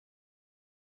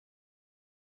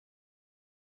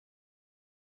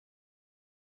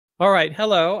All right.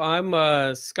 Hello,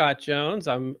 I'm Scott Jones.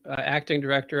 I'm acting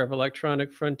director of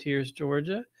Electronic Frontiers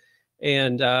Georgia.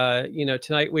 And,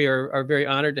 tonight we are very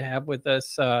honored to have with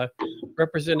us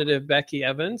Representative Becky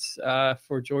Evans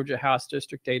for Georgia House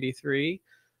District 83.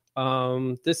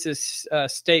 This is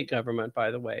state government,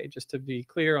 by the way, just to be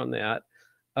clear on that.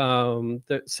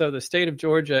 So the state of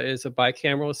Georgia is a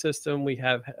bicameral system. We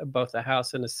have both a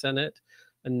House and a Senate.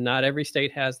 And not every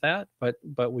state has that,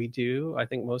 but we do. I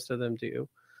think most of them do.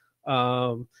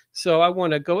 So I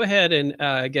want to go ahead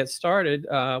and get started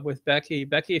with Becky.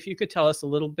 Becky, if you could tell us a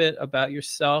little bit about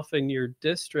yourself and your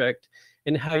district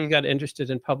and how you got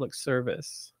interested in public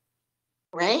service.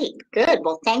 Great, good.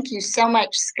 Well, thank you so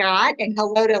much, Scott, and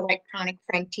hello to Electronic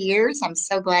Frontiers. I'm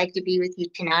so glad to be with you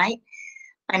tonight.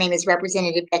 My name is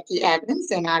Representative Becky Evans,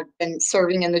 and I've been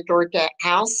serving in the Georgia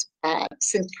House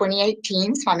since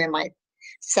 2018, so I'm in my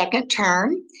second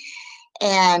term.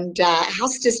 And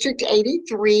House District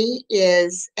 83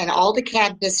 is an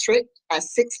all-DeKalb district,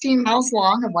 16 miles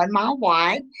long and 1 mile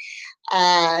wide.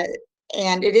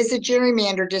 And it is a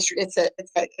gerrymander district.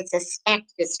 It's a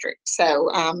stacked district.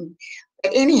 So,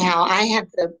 but anyhow, I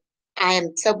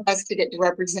am so blessed to get to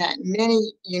represent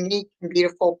many unique and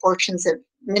beautiful portions of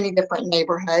many different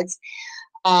neighborhoods.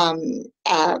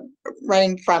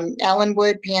 Running from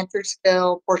Ellenwood,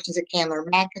 Panthersville, portions of Candler,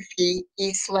 McAfee,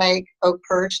 Eastlake,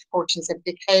 Oakhurst, portions of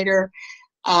Decatur,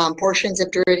 portions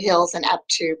of Druid Hills, and up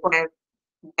to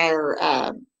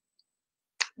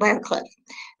Briarcliff.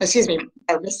 Excuse me,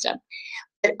 Briar Vista.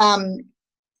 But,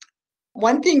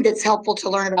 one thing that's helpful to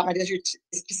learn about my district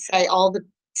is to say all the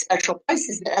special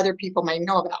places that other people may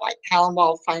know about, like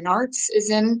Palomwall Fine Arts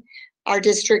is in our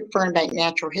district. Fernbank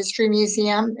Natural History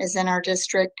Museum is in our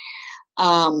district.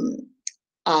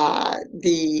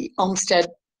 The Olmsted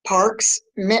Parks,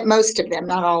 most of them,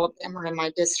 not all of them, are in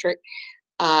my district.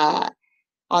 On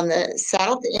the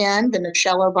south end, the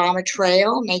Michelle Obama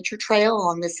Trail, Nature Trail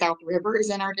along the South River is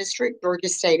in our district. Georgia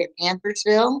State at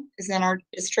Panthersville is in our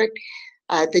district.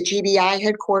 The GBI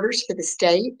headquarters for the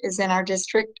state is in our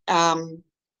district.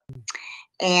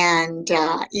 And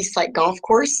Eastlake Golf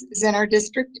Course is in our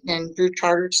district, and Drew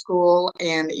Charter School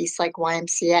and the Eastlake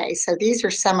YMCA. So these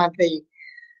are some of the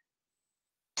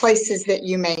places that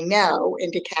you may know in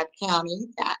DeKalb County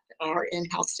that are in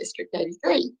House District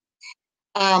 83.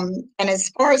 And as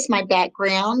far as my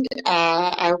background,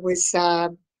 I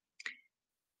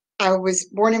was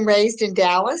born and raised in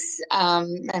Dallas,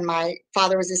 and my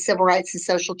father was a civil rights and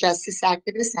social justice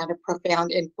activist and had a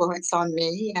profound influence on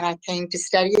me. And I came to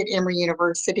study at Emory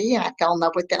University, and I fell in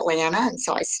love with Atlanta, and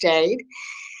so I stayed.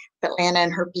 Atlanta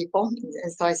and her people,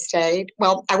 and so I stayed.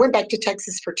 Well, I went back to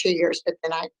Texas for 2 years, but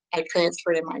then I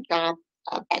transferred in my job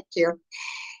back here.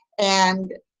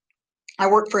 And I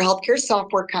worked for a healthcare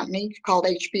software company called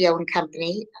HBO and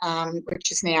Company,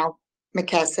 which is now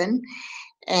McKesson.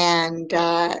 And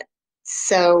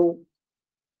so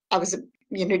I was,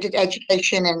 did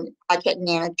education and project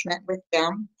management with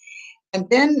them. And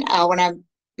then when I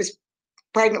was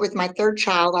pregnant with my third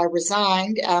child, I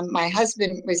resigned. My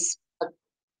husband was a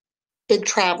big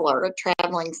traveler, a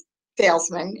traveling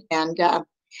salesman. And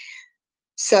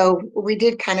so we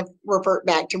did kind of revert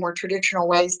back to more traditional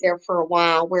ways there for a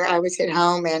while, where I was at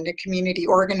home and a community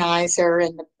organizer,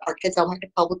 and our kids all went to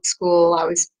public school.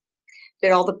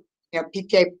 Did all the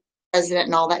PTA president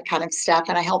and all that kind of stuff,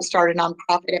 and I helped start a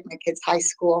nonprofit at my kids' high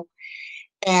school.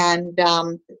 And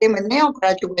then when they all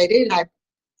graduated, I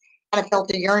kind of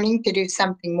felt a yearning to do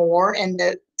something more. And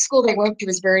the school they went to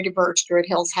was very diverse, Druid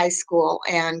Hills High School,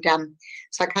 and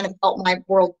so I kind of felt my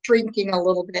world shrinking a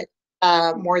little bit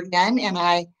more then.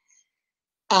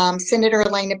 And Senator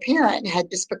Elena Parent had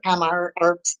just become our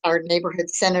neighborhood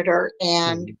senator,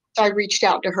 and so I reached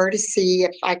out to her to see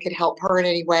if I could help her in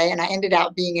any way. And I ended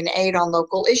up being an aide on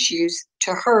local issues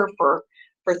to her for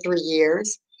 3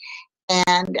 years.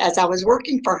 And as I was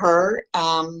working for her,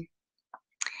 and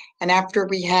after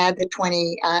we had the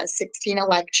 2016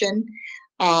 election,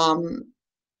 I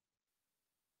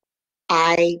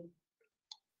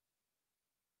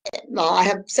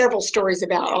have several stories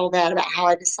about all that, about how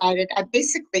I decided. How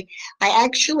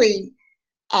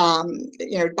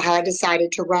I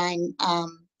decided to run.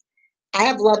 I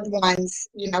have loved ones,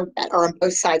 that are on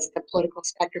both sides of the political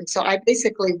spectrum. So I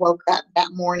basically woke up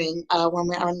that morning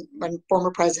when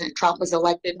former President Trump was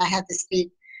elected, and I had this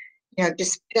deep,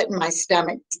 just pit in my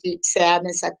stomach, deep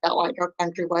sadness. I felt like our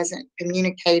country wasn't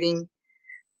communicating.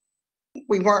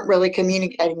 We weren't really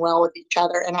communicating well with each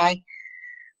other,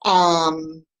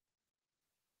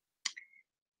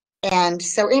 and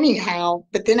so anyhow,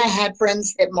 but then I had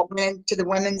friends that went into the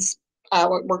women's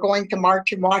we're going to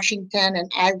march in Washington.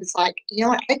 And I was like, you know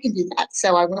what, I can do that.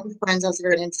 So I went with friends. I was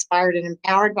very inspired and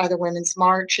empowered by the Women's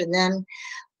March. And then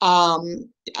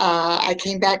I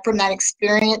came back from that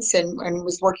experience and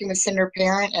was working with Senator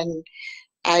Parent. And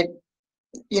I,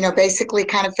 basically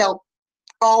kind of felt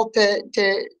called to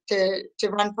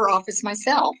run for office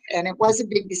myself. And it was a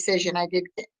big decision. I did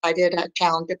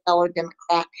challenge a fellow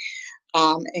Democrat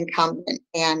incumbent.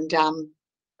 And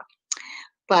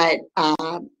but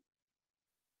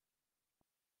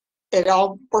it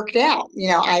all worked out.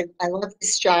 I love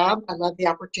this job. I love the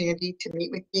opportunity to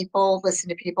meet with people, listen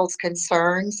to people's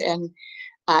concerns, and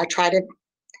try to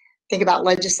think about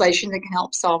legislation that can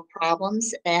help solve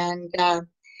problems. And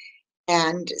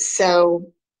so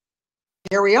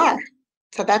here we are.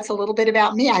 So that's a little bit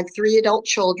about me. I have 3 adult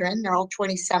children. They're all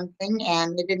 20-something,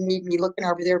 and they didn't need me looking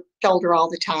over their shoulder all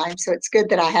the time. So it's good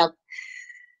that I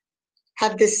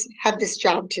have this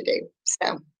job to do.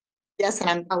 So yes,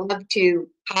 and I love to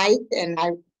hike, and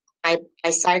I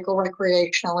cycle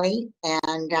recreationally,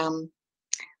 and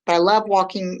but I love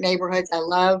walking neighborhoods. I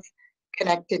love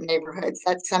connected neighborhoods.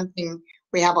 That's something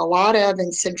we have a lot of in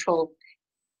the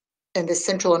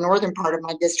central and northern part of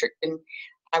my district, and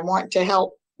I want to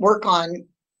help work on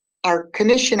our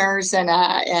commissioners and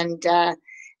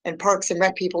parks and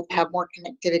rec people to have more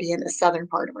connectivity in the southern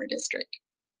part of our district.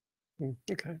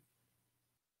 Okay.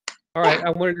 All right.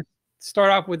 I wanted to start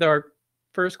off with our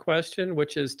first question,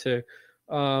 which is to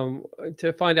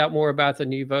find out more about the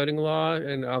new voting law.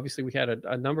 And obviously, we had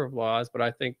a number of laws, but I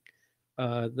think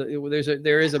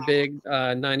there is a big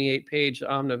 98-page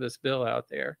omnibus bill out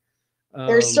there.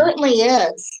 There certainly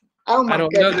is. Oh my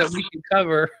goodness. I don't know that we can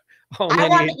cover all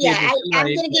 98 pages. I'm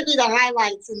going to give you the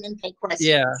highlights and then take questions.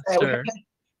 Yeah, so, sure.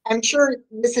 I'm sure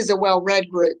this is a well-read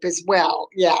group as well.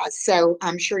 Yeah, so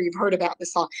I'm sure you've heard about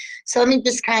this all. So let me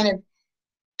just kind of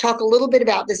talk a little bit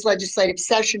about this legislative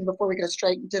session before we go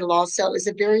straight into the law. So it was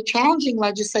a very challenging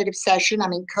legislative session. I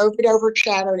mean, COVID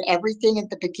overshadowed everything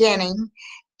at the beginning,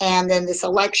 and then this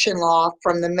election law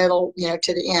from the middle,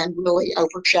 to the end really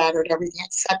overshadowed everything.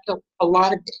 It sucked a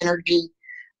lot of the energy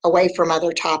away from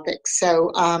other topics.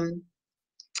 So,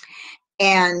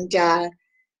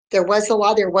 there was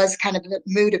kind of a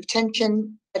mood of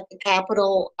tension at the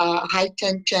Capitol, high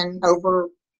tension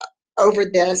over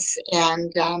this.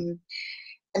 And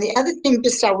the other thing,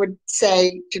 just I would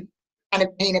say to kind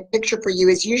of paint a picture for you,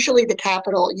 is usually the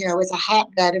Capitol, is a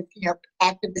hotbed of,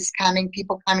 activists coming,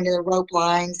 people coming to the rope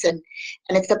lines, and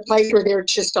it's a place where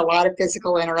there's just a lot of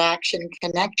physical interaction and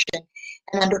connection.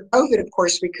 And under COVID, of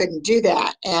course, we couldn't do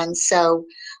that. And so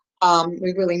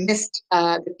we really missed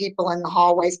the people in the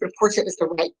hallways, but of course it was the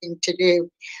right thing to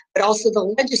do. But also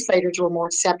the legislators were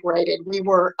more separated. We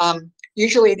were,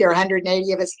 usually there are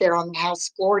 180 of us there on the House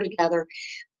floor together,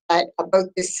 but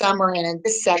both this summer and in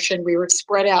this session, we were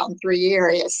spread out in 3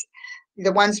 areas.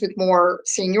 The ones with more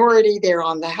seniority, they're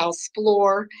on the House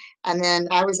floor, and then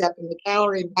I was up in the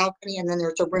gallery and balcony, and then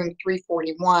there's a room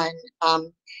 341.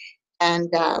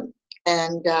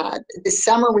 This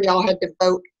summer we all had to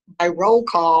vote by roll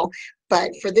call,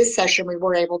 but for this session we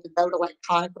were able to vote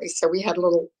electronically. So we had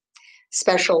little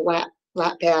special lap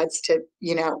pads to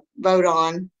vote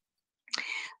on.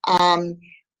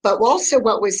 But also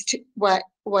what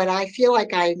I feel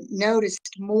like I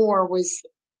noticed more was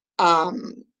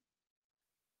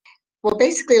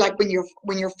basically like when you're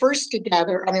first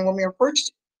together. I mean, when we were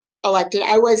first elected,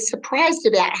 I was surprised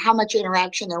about how much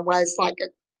interaction there was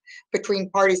between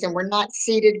parties, and we're not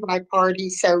seated by party,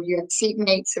 so you have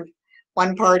seatmates of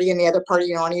one party and the other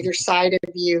party on either side of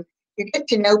you. You get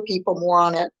to know people more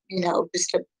on a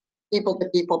just a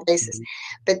people-to-people basis.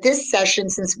 But this session,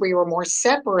 since we were more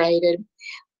separated,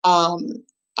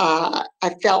 I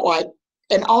felt like,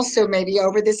 and also maybe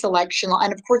over this election,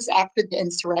 and of course after the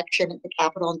insurrection at the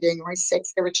Capitol on January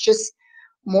 6th, there was just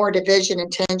more division and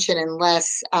tension and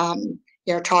less,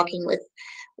 talking with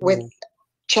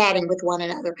chatting with one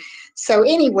another. So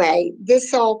anyway,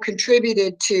 this all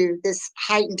contributed to this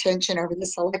heightened tension over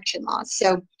this election law.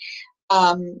 So,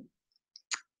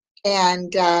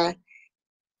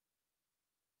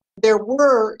 there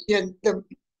were, and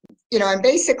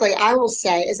basically I will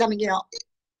say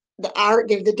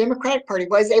the Democratic Party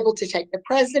was able to take the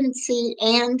presidency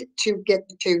and to get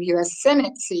the 2 U.S.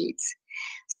 Senate seats.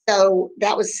 So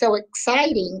that was so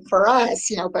exciting for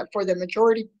us, but for the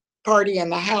majority party in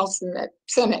the House and the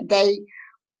Senate, they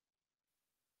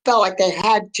felt like they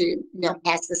had to,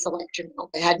 pass this election bill.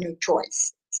 They had no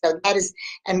choice. So that is,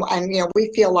 and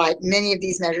we feel like many of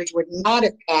these measures would not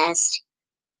have passed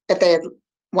if they had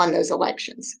won those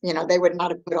elections. They would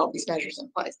not have put all these measures in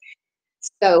place.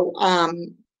 So,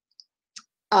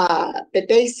 but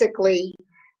basically,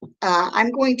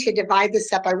 I'm going to divide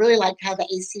this up. I really like how the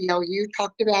ACLU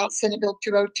talked about Senate Bill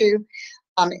 202.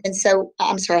 And so,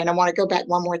 I'm sorry, and I want to go back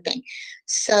one more thing.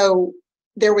 So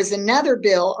there was another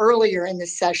bill earlier in the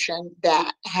session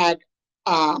that had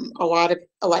a lot of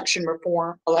election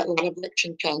reform, a lot of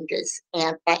election changes,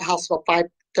 and House Bill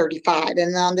 535. And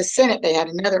then on the Senate, they had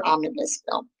another omnibus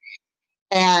bill.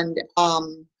 And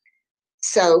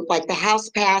so, like, the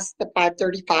House passed the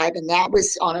 535, and that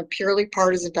was on a purely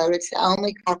partisan vote. It's the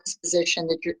only caucus position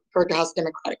that for the House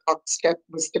Democratic Caucus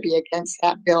was to be against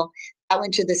that bill. That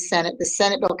went to the Senate. The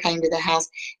Senate bill came to the House,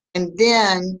 and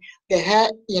then the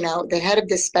head of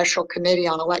this special committee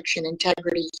on election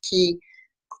integrity, he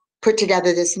put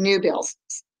together this new bill,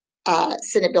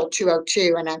 Senate Bill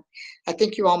 202, and I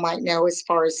think you all might know, as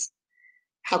far as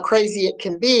how crazy it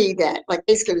can be, that, like,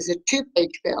 basically it was a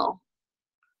 2-page bill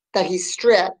that he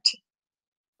stripped,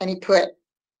 and he put,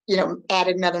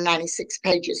 added another 96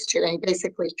 pages to it. And he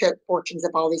basically took portions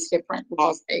of all these different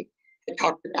laws they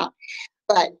talked about.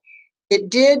 But it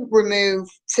did remove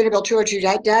Senate Bill 202.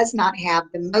 That does not have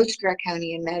the most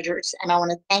draconian measures. And I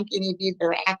want to thank any of you that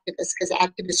are activists, because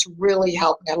activists really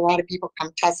helped. We had a lot of people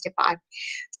come testify.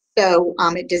 So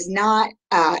it does not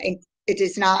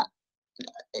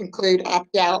include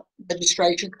opt-out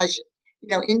registration, because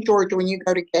in Georgia, when you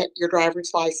go to get your driver's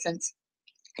license,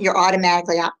 you're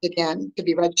automatically opted in to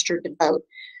be registered to vote.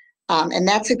 And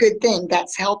that's a good thing.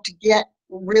 That's helped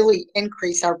really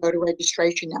increase our voter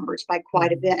registration numbers by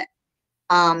quite a bit.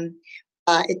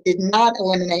 It did not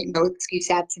eliminate no excuse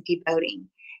absentee voting.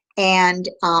 And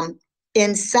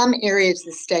in some areas of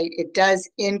the state, it does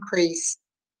increase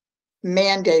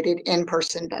mandated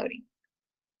in-person voting.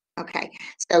 Okay,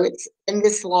 so it's in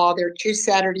this law, there are 2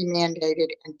 Saturday mandated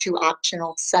and 2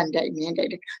 optional Sunday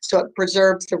mandated. So it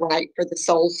preserves the right for the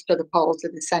souls to the polls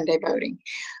of the Sunday voting.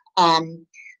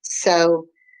 So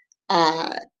those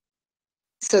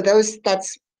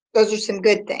are some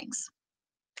good things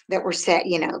that were set,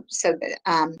 so that,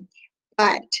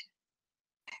 but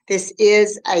this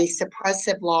is a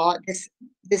suppressive law.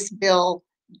 This bill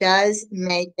does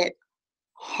make it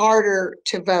harder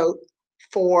to vote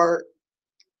for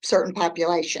certain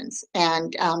populations,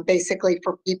 and basically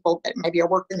for people that maybe are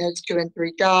working those 2 and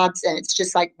 3 jobs, and it's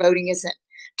just like voting isn't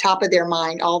top of their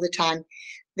mind all the time.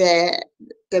 The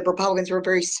Republicans were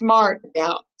very smart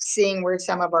about seeing where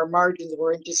some of our margins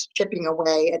were and just chipping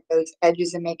away at those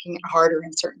edges and making it harder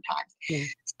in certain times.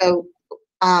 So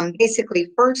basically,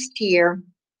 first here,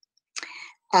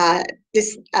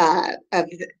 this of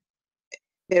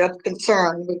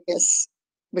concern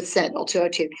with Senate Bill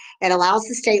 202. It allows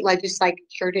the state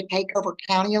legislature to take over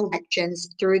county elections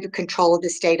through the control of the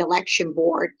state election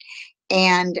board,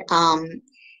 and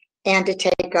to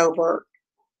take over,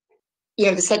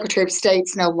 the Secretary of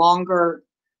State's no longer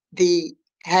the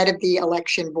head of the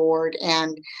election board.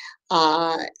 And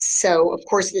so, of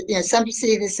course, some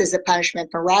see this as a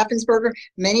punishment for Raffensperger.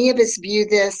 Many of us view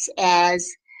this as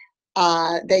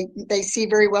they see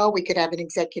very well we could have an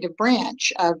executive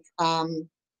branch of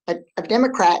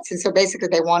Democrats, and so basically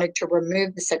they wanted to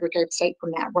remove the Secretary of State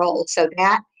from that role. So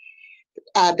that,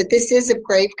 but this is of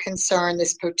grave concern,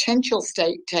 this potential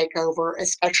state takeover,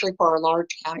 especially for our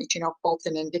large counties,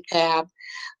 Fulton and DeKalb.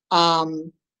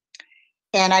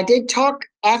 And I did talk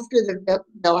after the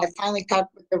bill. I finally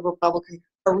talked with a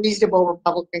reasonable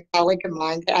Republican colleague of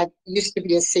mine that I used to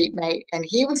be a seatmate, and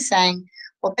he was saying,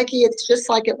 "Well, Becky, it's just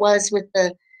like it was with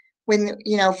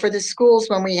for the schools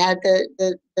when we had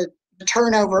the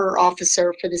turnover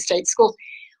officer for the state schools."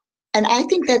 And I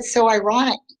think that's so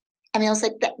ironic. I mean, I was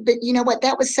like, but you know what?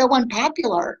 That was so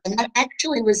unpopular, and that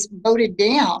actually was voted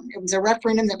down. It was a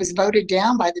referendum that was voted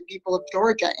down by the people of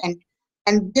Georgia, and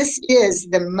this is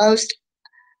the most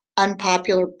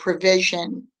unpopular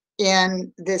provision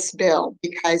in this bill,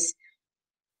 because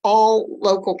all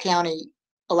local county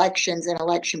elections and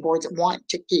election boards want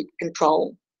to keep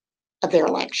control of their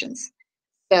elections.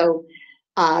 So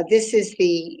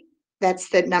that's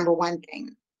the number one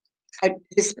thing.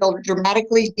 This bill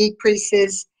dramatically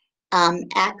decreases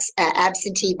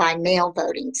absentee by mail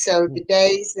voting. So the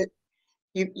days that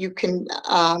you can,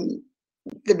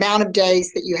 the amount of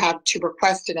days that you have to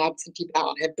request an absentee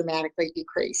ballot have dramatically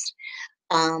decreased.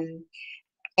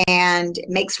 And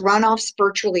makes runoffs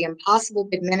virtually impossible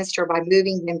to administer by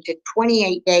moving them to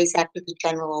 28 days after the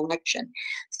general election.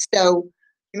 So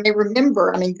you may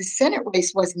remember, I mean, the Senate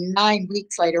race was 9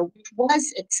 weeks later, which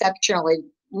was exceptionally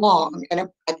long. And I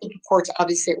think, of course,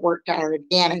 obviously it worked to our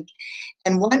advantage.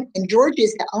 And Georgia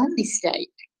is the only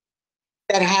state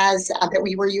that has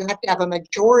where you have to have a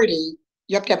majority,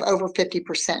 you have to have over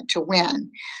 50% to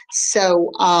win. So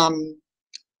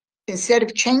instead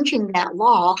of changing that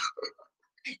law,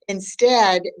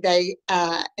 Instead,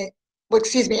 well,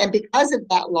 excuse me, and because of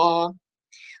that law,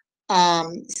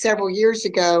 several years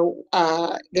ago,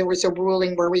 there was a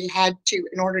ruling where we had to,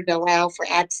 in order to allow for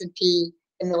absentee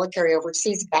and military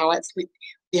overseas ballots, we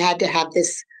had to have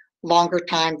this longer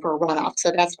time for a runoff.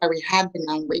 So that's why we have the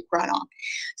 9-week runoff.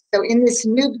 So in this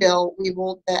new bill,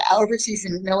 the overseas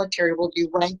and military will do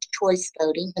ranked choice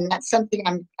voting, and that's something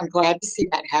I'm glad to see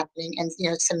that happening. And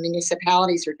some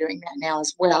municipalities are doing that now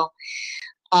as well.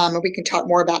 And we can talk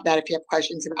more about that if you have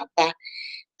questions about that.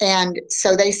 And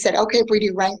so they said, okay, if we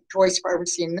do ranked choice for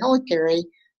overseas and military,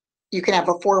 you can have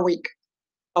a 4-week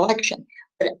election.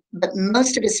 But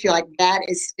most of us feel like that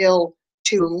is still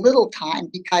too little time,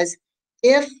 because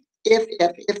if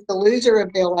the loser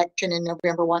of the election in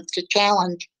November wants to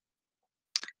challenge,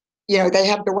 they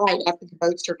have the right after the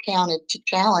votes are counted to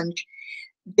challenge.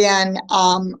 Then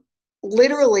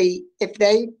literally, if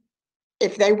they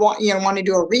want to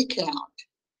do a recount,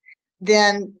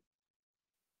 then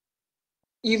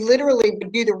you literally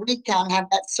would do the recount, have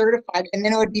that certified, and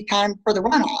then it would be time for the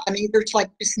runoff. I mean, there's like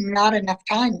just not enough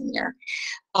time in there.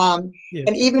 And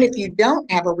even if you don't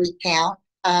have a recount,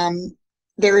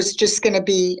 there's just going to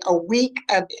be a week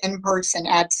of in-person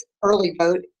early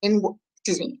vote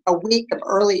a week of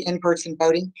early in-person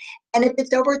voting. And if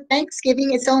it's over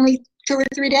Thanksgiving, it's only 2 or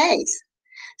 3 days.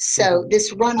 So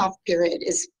this runoff period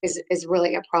is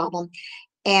really a problem.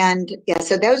 And yeah,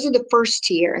 so those are the first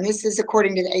tier, and this is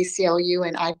according to the ACLU,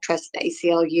 and I trust the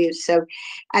ACLU. So,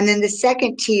 and then the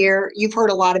second tier, you've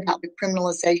heard a lot about the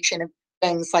criminalization of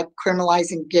things like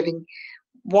criminalizing giving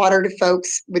water to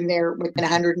folks when they're within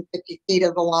 150 feet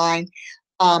of the line.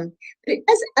 But it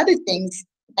does other things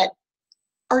that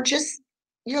are just,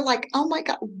 you're like, oh my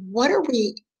God, why are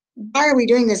we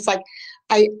doing this? Like,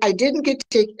 I didn't get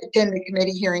to attend the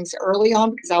committee hearings early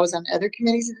on because I was on other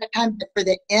committees at that time, but for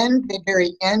the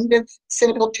very end of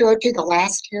Senate Bill 202, the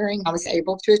last hearing, I was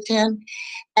able to attend.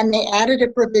 And they added a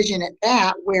provision at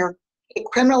that where it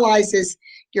criminalizes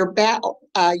your ballot.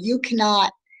 You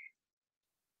cannot,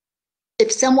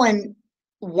 if someone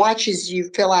watches you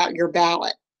fill out your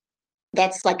ballot,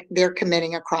 that's like they're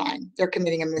committing a crime. They're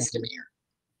committing a misdemeanor.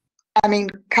 I mean,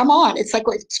 come on. It's like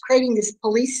it's creating this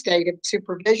police state of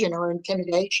supervision or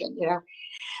intimidation,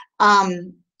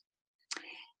 And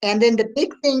then the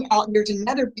big thing, there's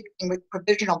another big thing with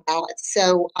provisional ballots.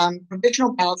 So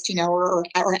provisional ballots,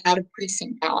 are out of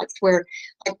precinct ballots, where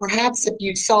like perhaps if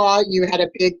you saw you had a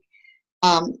big,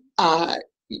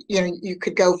 you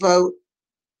could go vote,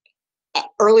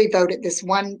 early vote at this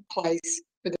one place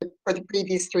for the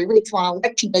previous 3 weeks. Well, on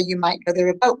election day, you might go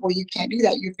there to vote. Well, you can't do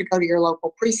that. You have to go to your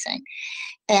local precinct.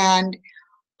 And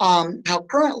how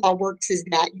current law works is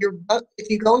that if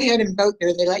you go ahead and vote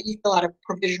there, they let you fill out a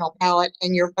provisional ballot,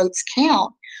 and your votes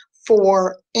count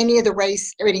for any of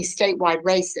any statewide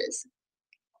races.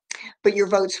 But your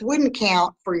votes wouldn't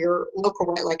count for your local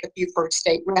rep, like if you for a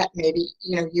state rep, maybe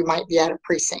you might be out of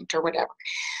precinct or whatever.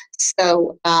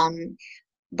 So,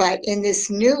 but in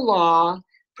this new law,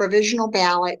 provisional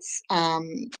ballots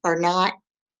are not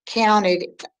counted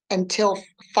until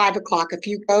 5 o'clock. If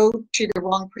you go to the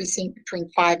wrong precinct between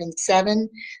 5 and 7,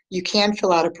 you can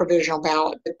fill out a provisional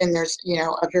ballot, but then there's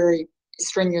a very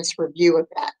strenuous review of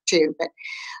that too. But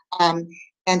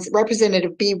and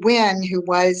Representative B. Wynn, who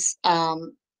was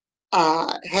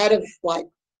head of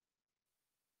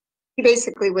he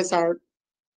basically was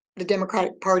the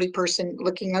Democratic Party person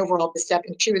looking over all this stuff,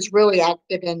 and she was really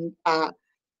active in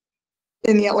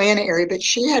the Atlanta area. But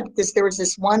there was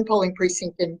this one polling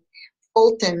precinct in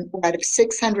Fulton, out of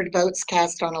 600 votes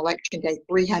cast on election day,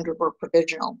 300 were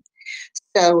provisional.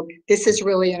 So this is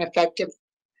really ineffective.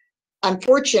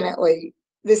 Unfortunately,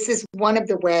 this is one of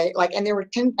the way, and there were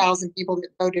 10,000 people that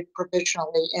voted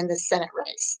provisionally in the Senate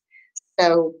race.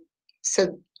 So,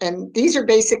 and these are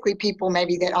basically people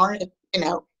maybe that aren't, they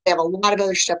have a lot of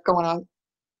other stuff going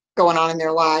on in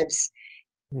their lives,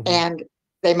 and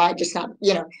they might just not,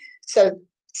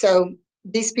 so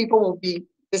these people will be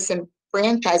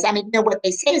disenfranchised. I mean, what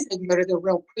they say is they can go to the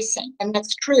real precinct, and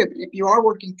that's true. But if you are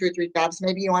working 2 or 3 jobs,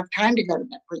 maybe you don't have time to go to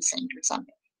that precinct or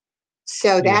something.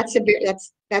 So that's a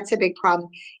big problem.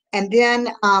 And then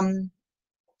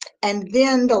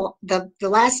the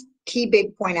last key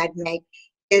big point I'd make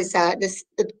is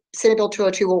the Senate Bill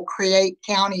 202 will create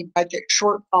county budget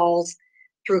shortfalls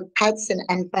through cuts and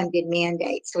unfunded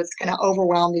mandates. So it's going to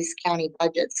overwhelm these county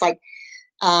budgets. Like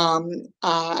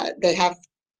they have,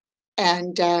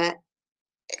 and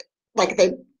like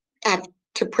they have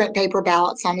to print paper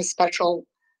ballots on a special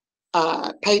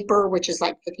paper, which is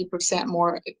like 50%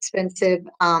 more expensive.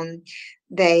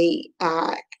 They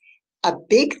a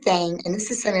big thing, and this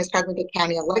is something I was talking with the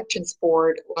county elections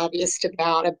board lobbyist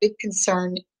about, a big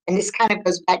concern, and this kind of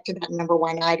goes back to that number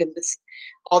one item, this,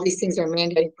 all these things are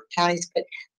mandated for counties, but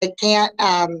they can't,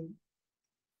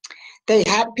 they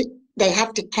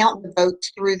have to count the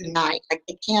votes through the night. Like,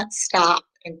 they can't stop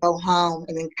and go home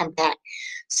and then come back.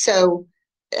 So,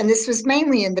 and this was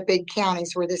mainly in the big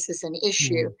counties where this is an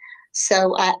issue.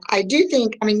 So I do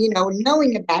think, I mean, you know,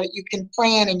 knowing about it, you can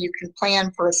plan, and you can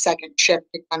plan for a second shift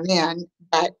to come in,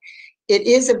 but it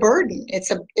is a burden.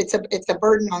 It's a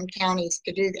burden on counties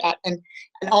to do that. And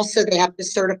also they have to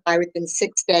certify within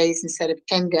 6 days instead of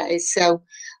 10 days. So,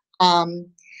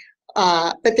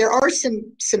 but there are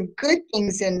some good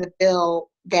things in the bill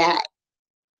that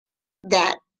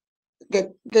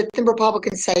the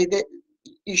Republicans say that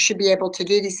you should be able to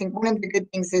do these things. One of the good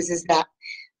things is that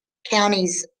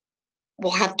counties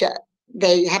will have to,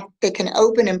 they can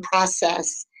open and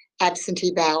process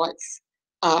absentee ballots,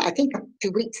 I think 2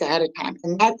 weeks ahead of time.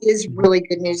 And that is really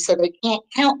good news. So they can't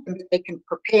count them, but they can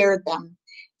prepare them,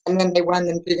 and then they run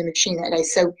them through the machine that day.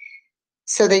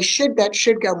 So that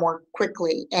should go more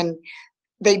quickly. And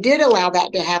they did allow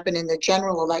that to happen in the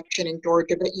general election in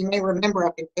Georgia, but you may remember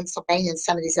up in Pennsylvania and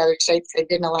some of these other states, they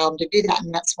didn't allow them to do that.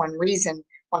 And that's one reason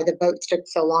why the votes took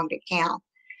so long to count.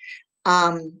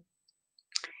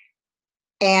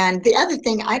 And the other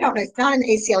thing, I don't know, it's not an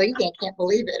ACLU thing, I can't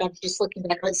believe it. I'm just looking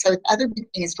back. So the other big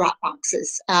thing is drop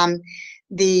boxes.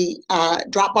 The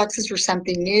drop boxes were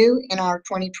something new in our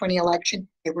 2020 election.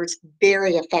 They were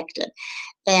very effective.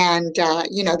 And,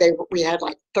 you know, we had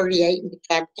like 38 in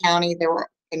DeKalb County. There were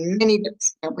in many,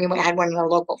 we had one in our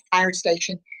local fire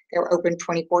station. They were open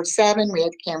 24/7. We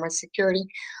had camera security.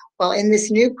 Well, in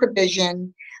this new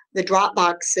provision, the drop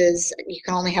boxes, you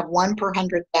can only have one per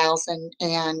 100,000,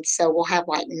 and so we'll have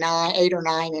like 8 or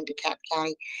 9 in DeKalb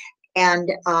County, and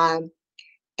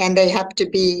they have to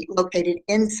be located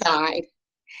inside.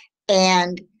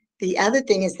 And the other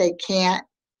thing is they can't.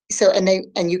 So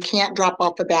and you can't drop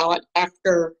off a ballot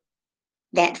after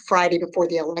that Friday before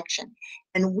the election.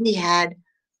 And we had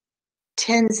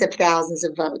tens of thousands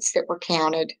of votes that were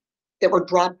counted, that were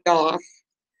dropped off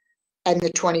in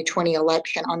the 2020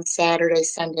 election on Saturday,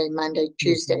 Sunday, Monday,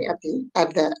 Tuesday of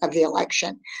the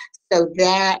election. So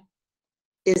that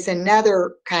is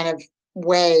another kind of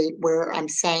way where I'm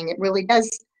saying it really does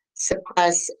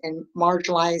suppress and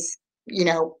marginalize, you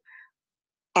know,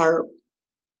 our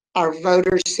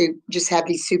voters who just have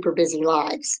these super busy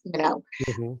lives, you know.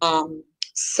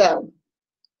 So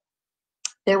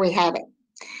there we have it.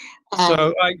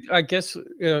 So I guess, you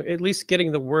know, at least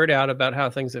getting the word out about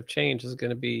how things have changed is going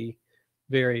to be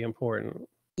very important.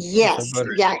 Yes, so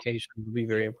voter education will be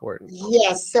very important.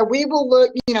 Yes, so we will look,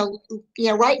 you know,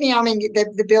 right now, I mean,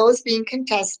 the bill is being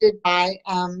contested by,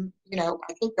 you know,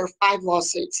 I think there are 5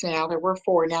 lawsuits now. There were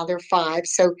 4, now there are 5.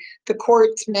 So the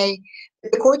courts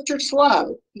are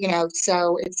slow, you know,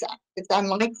 so it's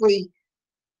unlikely.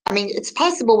 I mean, it's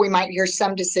possible we might hear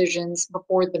some decisions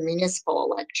before the municipal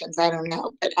elections. I don't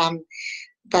know,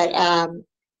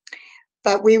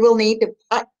 but we will need to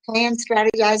plan,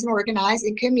 strategize, and organize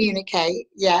and communicate.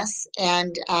 Yes,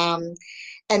 and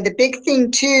the big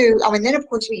thing too. I mean, then of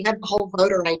course we have the whole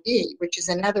voter ID, which is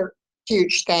another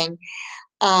huge thing.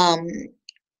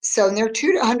 So there are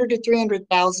 200 to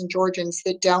 300,000 Georgians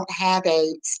that don't have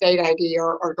a state ID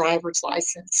or driver's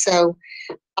license. So,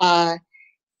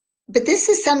 but this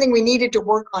is something we needed to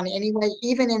work on anyway.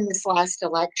 Even in this last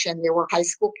election, there were high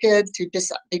school kids who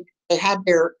just they had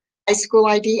their high school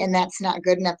ID, and that's not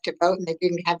good enough to vote, and they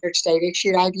didn't have their state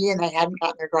issued ID, and they hadn't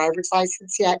gotten their driver's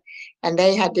license yet, and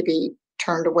they had to be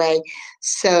turned away.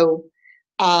 So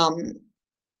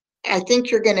I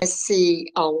think you're going to see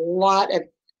a lot of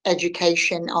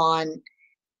education on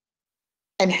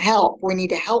and help. We need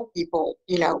to help people,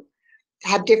 you know,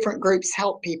 have different groups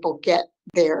help people get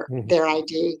their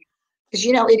ID. Because,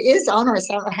 you know, it is onerous.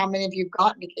 I don't know how many of you have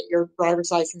gotten to get your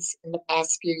driver's license in the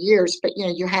past few years, but, you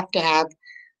know, you have to have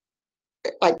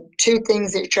like 2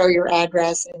 things that show your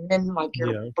address, and then like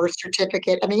your birth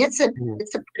certificate. I mean, it's a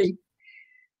pretty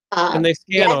and they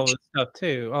scan all this stuff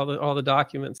too. All the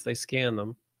documents, they scan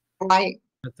them. Right.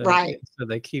 Right. So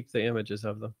they keep the images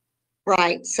of them.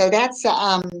 Right. So that's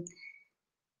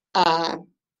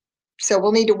so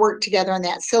we'll need to work together on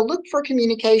that. So look for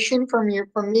communication from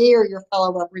me or your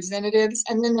fellow representatives.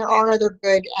 And then there are other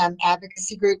good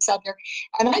advocacy groups out there.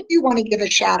 And I do want to give a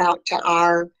shout out to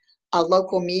our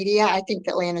local media. I think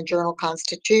the Atlanta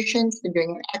Journal-Constitution's been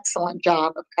doing an excellent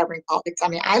job of covering politics. I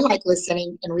mean, I like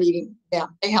listening and reading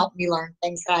them. They help me learn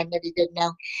things that I maybe didn't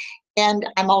know. And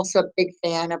I'm also a big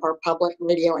fan of our public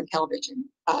radio and television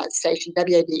station,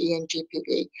 WABE and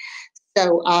GPB.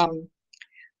 So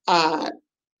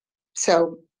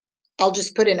So I'll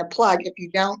just put in a plug. If you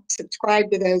don't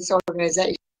subscribe to those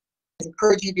organizations, I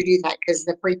encourage you to do that, because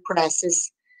the free press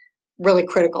is really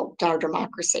critical to our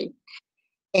democracy.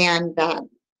 And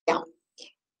yeah.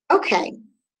 Okay.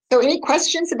 So any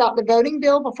questions about the voting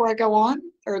bill before I go on?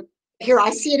 Or here,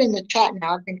 I see it in the chat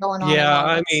now. I've been going on and Yeah, on.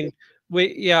 I Let's mean,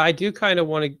 I do kind of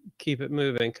want to keep it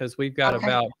moving because we've got Okay.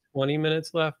 about 20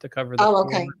 minutes left to cover the Oh, four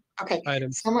okay. Okay.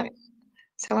 items. Someone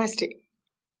has to.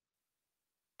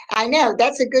 I know,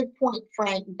 that's a good point,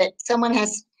 Frank, that someone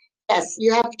has, yes,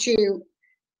 you have to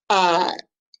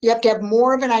have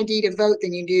more of an ID to vote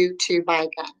than you do to buy a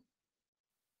gun.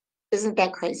 Isn't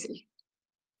that crazy?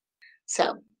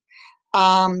 So,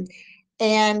 and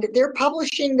they're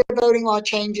publishing the voting law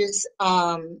changes.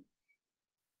 They'll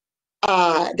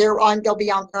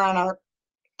be on our,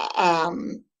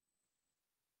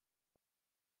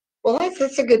 well,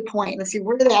 that's a good point. Let's see,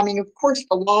 where do they, I mean, of course,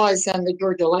 the law is in the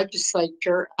Georgia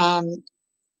legislature.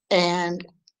 And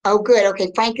oh, good.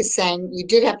 Okay, Frank is saying you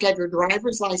did have to have your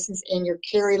driver's license and your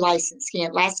carry license.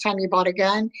 Last time you bought a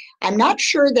gun, I'm not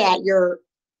sure that you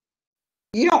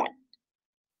don't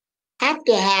have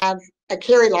to have a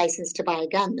carry license to buy a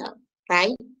gun, though,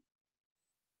 right?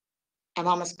 I'm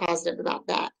almost positive about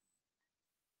that.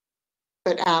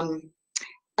 But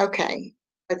okay,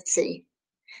 let's see.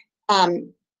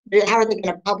 How are they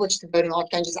going to publish the voting law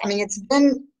changes? I mean, it's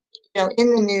been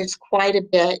in the news quite a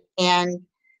bit, and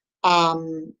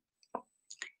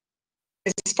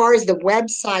as far as the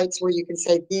websites where you can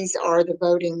say these are the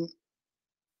voting,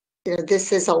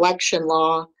 this is election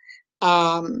law.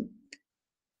 I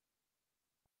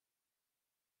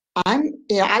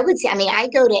would say, I mean, I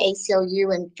go to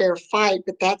ACLU and Fair Fight,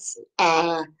 but that's,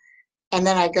 and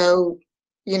then I go,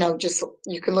 just,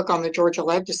 you can look on the Georgia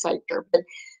legislature, but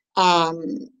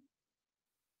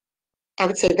I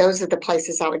would say those are the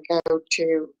places I would go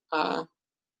to.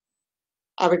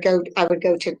 I would go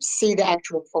to see the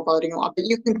actual full voting law, but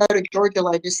you can go to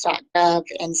georgialegis.gov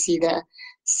and see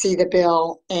the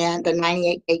bill, and the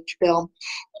 98-page bill,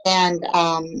 and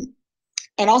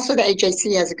also the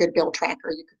HAC has a good bill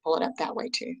tracker. You can pull it up that way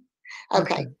too.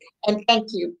 Okay. And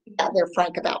thank you there,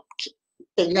 Frank, about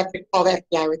you have to call the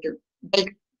FBI with your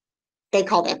they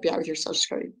call the FBI with your social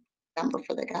security number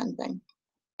for the gun thing.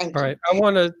 Thank you. All right, I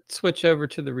want to switch over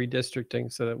to the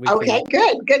redistricting so that we can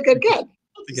good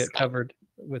to get covered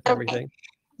with everything.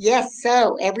 Yes,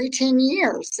 so every 10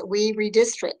 years we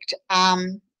redistrict,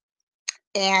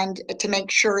 and to make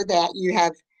sure that you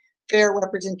have fair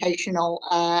representation.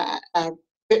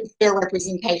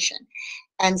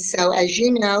 And so, as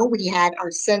you know, we had our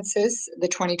census, the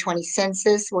 2020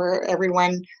 census, where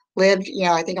everyone lived,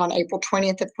 I think on April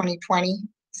 20th of 2020.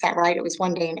 Is that right? It was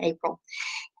one day in April.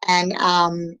 And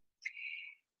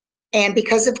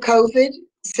because of COVID,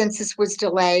 census was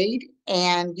delayed,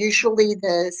 and usually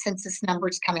the census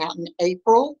numbers come out in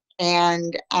April,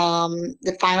 and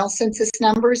the final census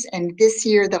numbers, and this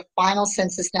year the final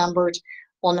census numbers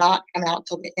will not come out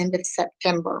till the end of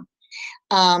September.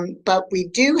 But we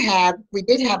did have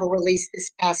a release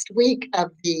this past week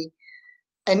of the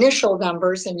initial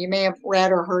numbers, and you may have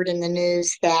read or heard in the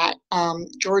news that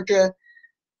Georgia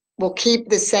will keep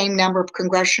the same number of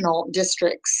congressional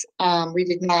districts.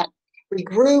 We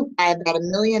grew by about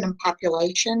 1 million in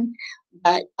population,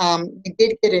 but we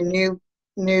did get a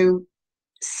new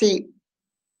seat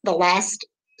the last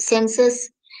census,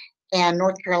 and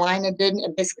North Carolina didn't.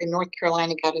 And basically, North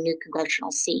Carolina got a new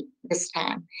congressional seat this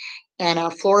time,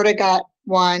 and Florida got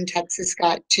 1, Texas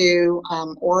got 2,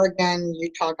 Oregon,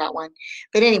 Utah got 1.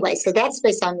 But anyway, so that's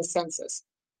based on the census.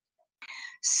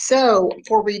 So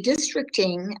for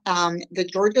redistricting, the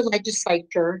Georgia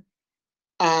legislature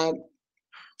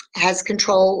has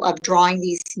control of drawing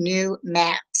these new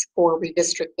maps for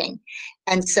redistricting.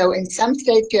 And so in some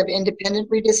states you have independent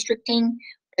redistricting,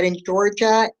 but in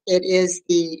Georgia it is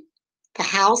the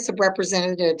House of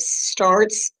Representatives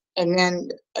starts, and then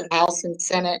the House and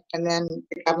Senate, and then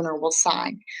the governor will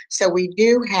sign. So we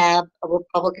do have a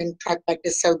Republican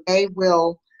trifecta, so they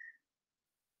will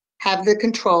have the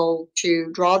control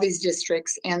to draw these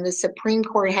districts, and the Supreme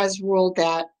Court has ruled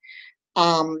that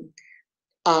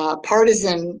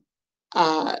partisan,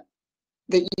 that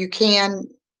you can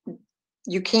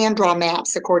draw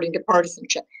maps according to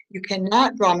partisanship. You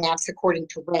cannot draw maps according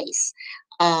to race.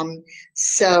 And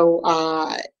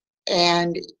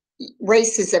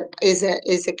race is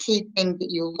a key thing that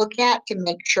you look at to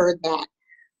make sure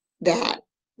that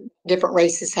different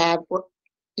races have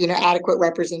adequate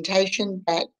representation.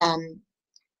 But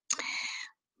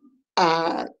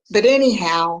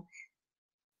anyhow,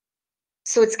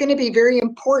 so it's going to be very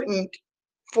important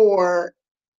for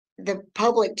the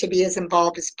public to be as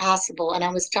involved as possible. And I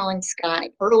was telling Scott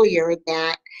earlier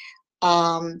that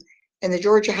in the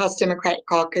Georgia House Democratic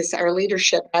Caucus, our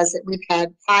leadership has it. We're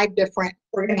going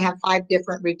to have 5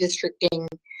 different redistricting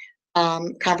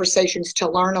conversations to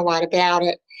learn a lot about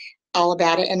it, all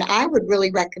about it. And I would really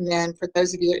recommend, for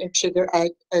those of you interested, a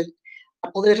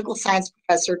political science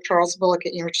professor, Charles Bullock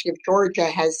at University of Georgia,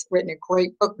 has written a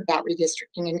great book about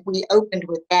redistricting, and we opened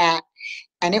with that,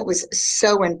 and it was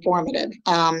so informative.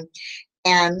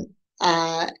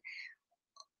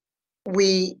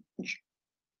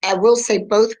 I will say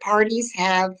both parties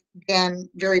have been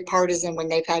very partisan when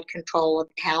they've had control of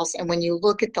the House. And when you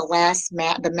look at the last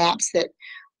map, the maps that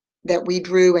we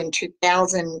drew in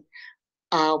 2000,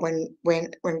 when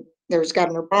there was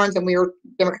Governor Barnes and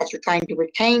Democrats were trying to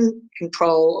retain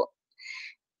control,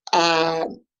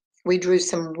 we drew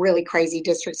some really crazy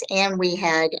districts, and we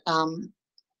had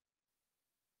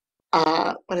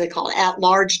what do they call it,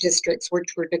 at-large districts,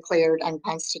 which were declared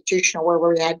unconstitutional, where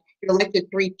we had elected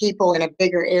 3 people in a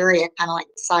bigger area, kind of like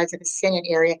the size of a Senate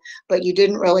area, but you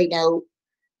didn't really know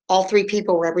all 3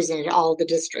 people represented all the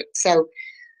districts. So,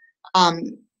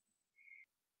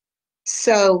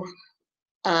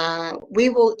 we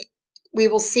will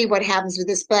see what happens with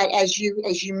this. But as you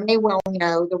may well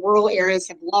know, the rural areas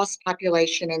have lost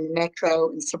population, and the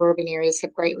metro and suburban areas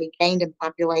have greatly gained in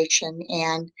population.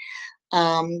 And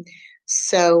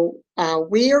so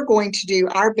we are going to do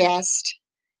our best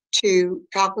to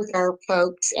talk with our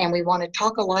folks, and we want to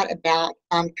talk a lot about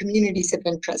communities of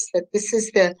interest. That this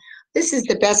is the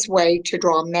best way to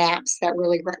draw maps that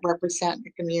really represent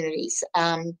the communities.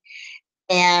 But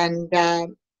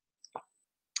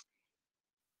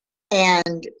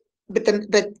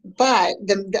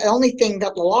the only thing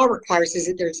that the law requires is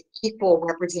that there's equal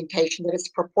representation, that it's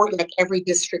proportional, like every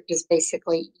district is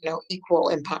basically, equal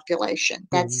in population.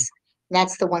 That's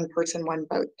the one person, one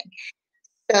vote thing.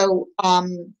 So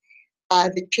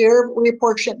the chair of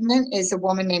reapportionment is a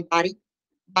woman named Bonnie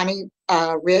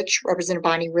Rich, Representative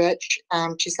Bonnie Rich.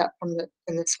 She's up in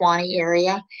the Swanee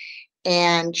area.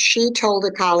 And she told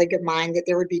a colleague of mine that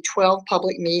there would be 12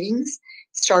 public meetings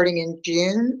starting in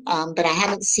June, but I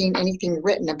haven't seen anything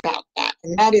written about that.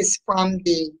 And that is from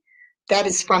the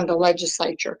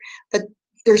legislature. But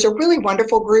there's a really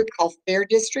wonderful group called Fair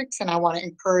Districts, and I want to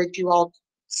encourage you all,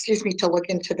 to look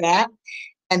into that.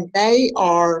 And they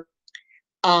are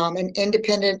an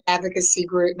independent advocacy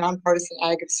group, nonpartisan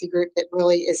advocacy group that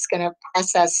really is going to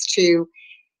press us to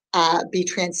be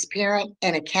transparent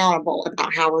and accountable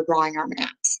about how we're drawing our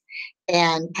maps,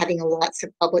 and having lots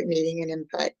of public meeting and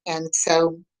input. And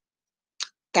so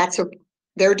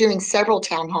they're doing several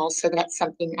town halls, so that's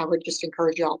something I would just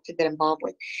encourage you all to get involved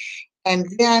with. And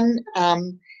then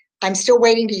I'm still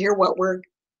waiting to hear what we're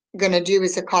going to do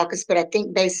as a caucus, but I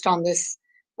think based on this,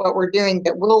 what we're doing,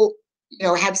 that we'll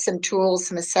have some tools,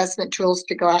 some assessment tools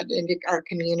to go out into our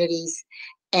communities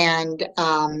and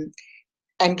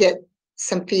get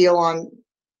some feel on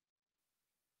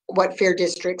what fair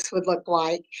districts would look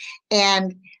like.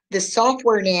 And the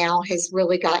software now has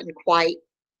really gotten quite,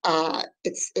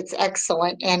 it's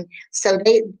excellent. And so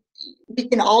we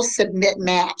can all submit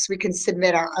maps. We can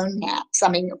submit our own maps. I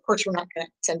mean, of course, we're not going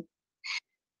to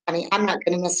I'm not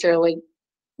going to necessarily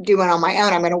do it on my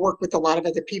own. I'm going to work with a lot of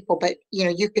other people, but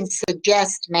you can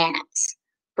suggest maps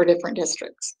for different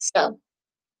districts. So,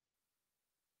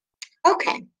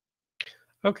 okay.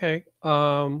 Okay.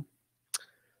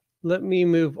 Let me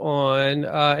move on,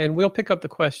 and we'll pick up the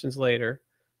questions later.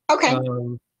 Okay.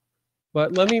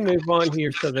 But let me move on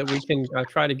here so that we can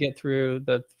try to get through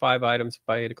the 5 items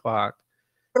by 8 o'clock.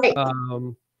 Great.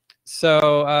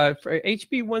 So for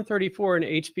HB 134 and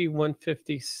HB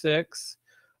 156,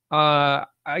 I'm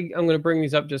going to bring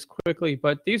these up just quickly,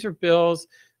 but these are bills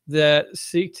that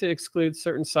seek to exclude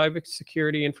certain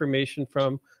cybersecurity information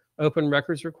from open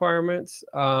records requirements.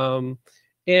 And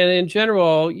in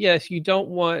general, yes, you don't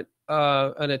want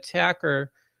an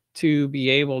attacker to be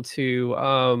able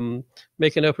to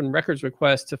make an open records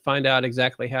request to find out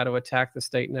exactly how to attack the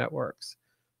state networks.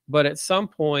 But at some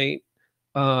point,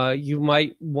 you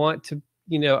might want to,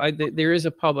 there is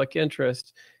a public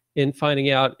interest in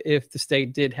finding out if the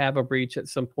state did have a breach at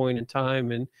some point in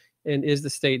time, and is the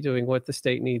state doing what the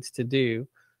state needs to do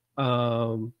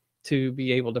to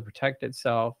be able to protect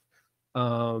itself.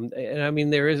 And I mean,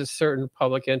 there is a certain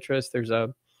public interest. There's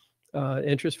a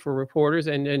interest for reporters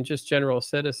and just general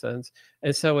citizens.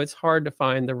 And so it's hard to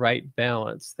find the right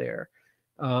balance there.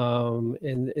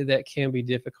 And that can be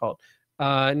difficult.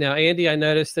 Now, Andy, I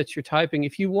noticed that you're typing.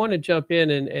 If you want to jump in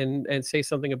and say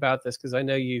something about this, because I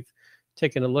know you've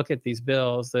taken a look at these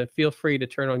bills, then feel free to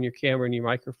turn on your camera and your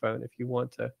microphone if you want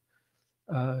to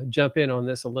jump in on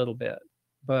this a little bit.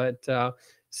 But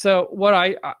so what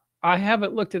I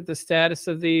haven't looked at the status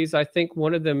of these. I think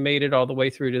one of them made it all the way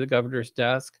through to the governor's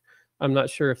desk. I'm not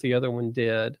sure if the other one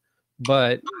did,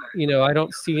 but you know, I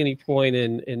don't see any point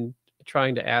in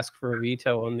trying to ask for a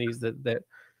veto on these.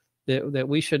 That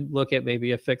we should look at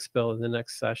maybe a fixed bill in the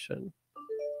next session.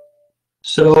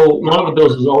 So one of the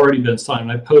bills has already been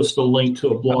signed. I posted a link to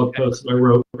a blog post that I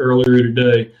wrote earlier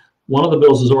today. One of the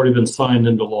bills has already been signed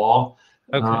into law,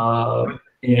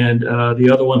 and the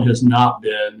other one has not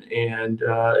been. And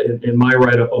in my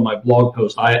write-up on my blog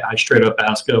post, I straight up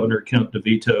asked Governor Kemp to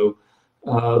veto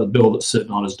the bill that's sitting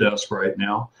on his desk right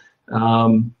now.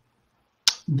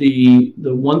 The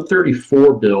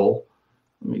 134 bill,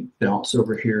 let me bounce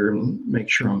over here and make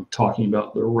sure I'm talking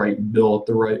about the right bill at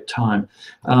the right time.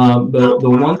 But the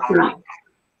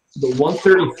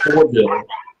 134 bill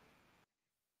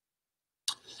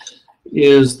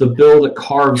is the bill that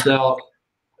carves out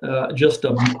just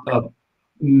a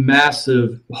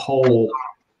massive hole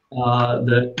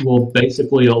that will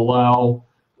basically allow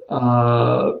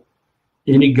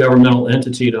any governmental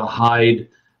entity to hide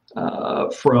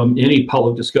from any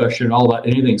public discussion all about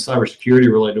anything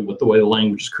cybersecurity related with the way the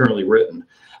language is currently written.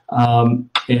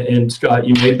 And Scott,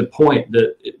 you made the point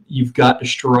that you've got to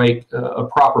strike a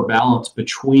proper balance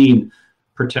between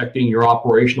protecting your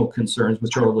operational concerns,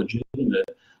 which are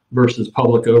legitimate, versus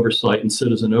public oversight and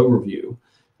citizen overview.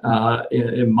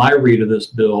 In my read of this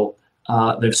bill,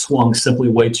 they've swung simply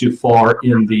way too far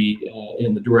in the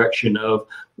direction of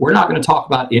we're not going to talk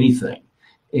about anything.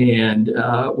 And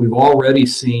we've already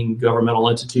seen governmental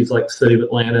entities like the City of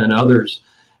Atlanta and others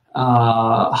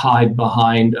hide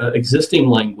behind existing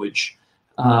language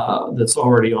that's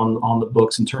already on the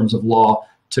books in terms of law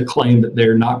to claim that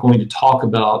they're not going to talk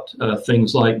about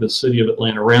things like the City of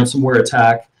Atlanta ransomware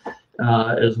attack,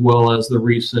 as well as the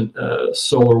recent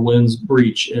SolarWinds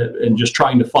breach, and just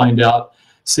trying to find out.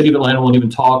 City of Atlanta won't even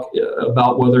talk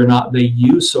about whether or not they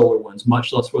use SolarWinds,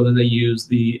 much less whether they use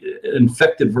the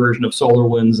infected version of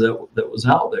SolarWinds that was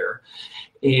out there.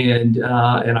 And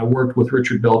I worked with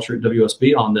Richard Belcher at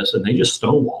WSB on this, and they just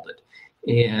stonewalled it.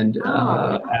 And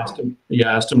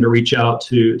asked him to reach out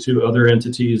to other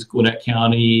entities, Gwinnett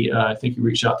County. I think he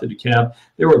reached out to DeKalb.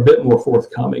 They were a bit more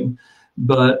forthcoming,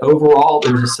 but overall,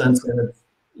 there's a sense that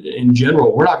in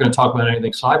general, we're not going to talk about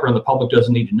anything cyber, and the public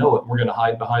doesn't need to know it. We're going to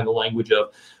hide behind the language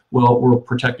of, well, we're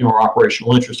protecting our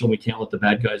operational interests, and we can't let the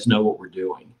bad guys know what we're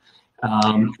doing.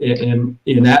 And in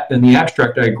the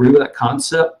abstract, I agree with that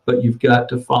concept, but you've got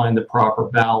to find the proper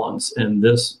balance. And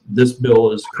this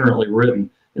bill is currently written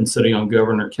and sitting on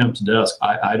Governor Kemp's desk.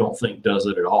 I don't think does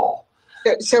it at all.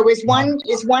 So is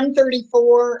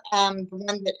 134 the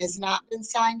one that has not been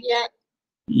signed yet?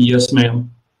 Yes, ma'am.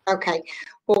 Okay.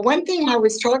 Well, one thing I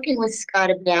was talking with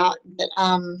Scott about that,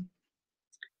 I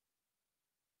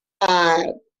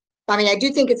mean, I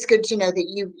do think it's good to know that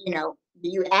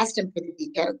you asked him for the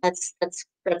veto. That's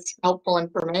helpful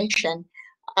information.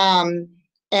 And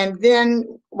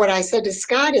then what I said to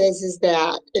Scott is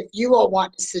that if you all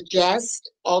want to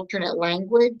suggest alternate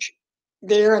language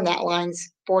there in that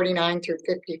lines 49 through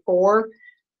 54,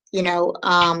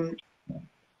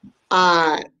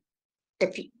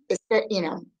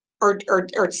 or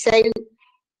say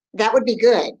that would be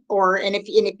good. And if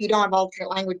you don't have alternate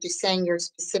language, just saying your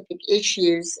specific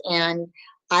issues, and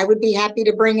I would be happy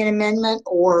to bring an amendment,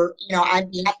 or I'd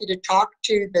be happy to talk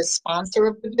to the sponsor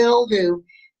of the bill, who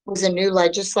was a new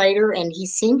legislator, and he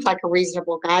seems like a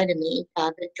reasonable guy to me,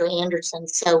 Victor Anderson.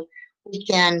 So we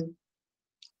can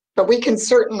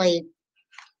certainly,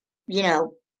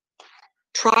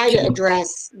 try to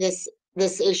address this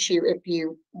issue if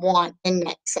you want in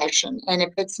next session. And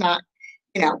if it's not,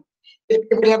 it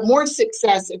would have more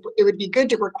success. It would be good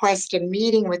to request a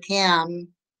meeting with him.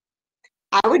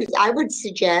 I would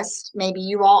suggest maybe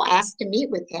you all ask to meet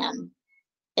with him,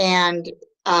 and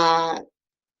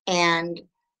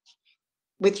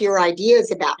with your ideas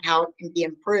about how it can be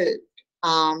improved.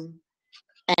 And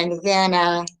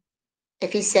then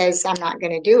if he says I'm not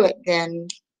going to do it, then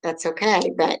that's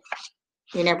okay. But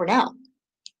you never know.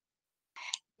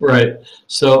 Right.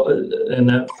 So,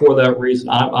 and for that reason,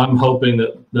 I'm hoping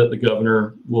that the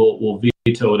governor will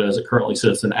veto it as it currently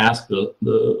sits, and ask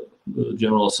the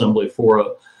General Assembly for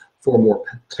a more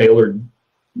tailored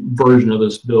version of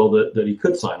this bill that he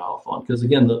could sign off on. Because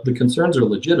again, the concerns are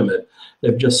legitimate.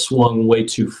 They've just swung way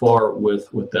too far with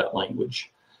that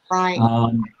language. Right.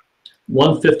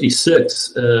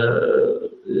 156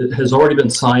 has already been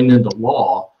signed into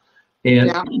law. And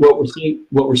yeah, what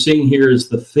we're seeing here is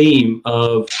the theme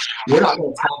of we're not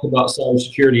going to talk about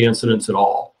cybersecurity incidents at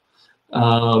all.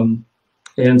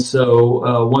 And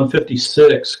so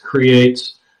 156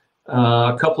 creates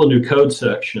a couple of new code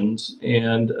sections,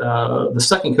 and the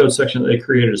second code section that they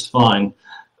created is fine,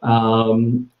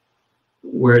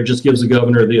 where it just gives the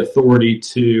governor the authority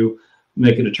to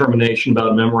make a determination about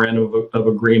a memorandum of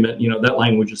agreement. You know, that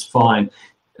language is fine.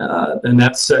 And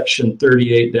that's section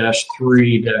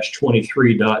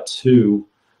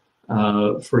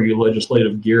 38-3-23.2 for you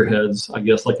legislative gearheads, I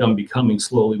guess, like I'm becoming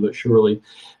slowly but surely.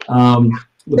 The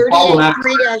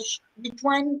 38-3- which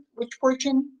one? Which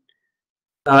portion?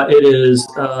 It is,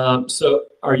 so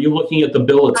are you looking at the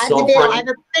bill itself? I have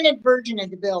a printed version of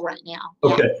the bill right now.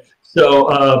 Okay, yeah.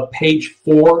 So page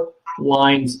 4,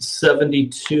 lines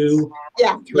 72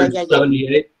 through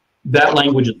 78, that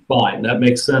language is fine. That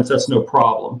makes sense. That's no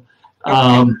problem.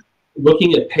 Okay.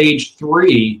 Looking at page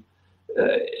 3,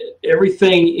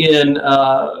 everything in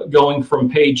going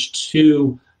from page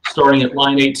 2, starting at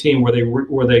line 18, where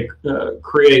they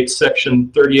create section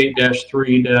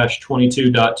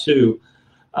 38-3-22.2.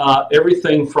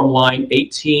 Everything from line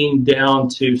 18 down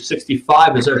to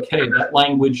 65 is okay. That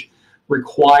language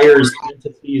requires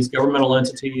entities, governmental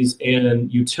entities,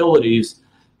 and utilities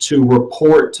to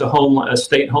report to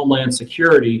state homeland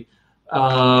security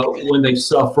when they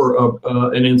suffer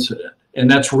an incident.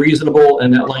 And that's reasonable,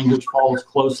 and that language follows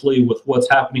closely with what's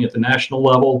happening at the national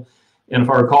level. And if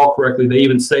I recall correctly, they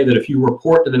even say that if you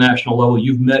report to the national level,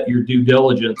 you've met your due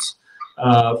diligence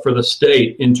for the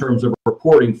state in terms of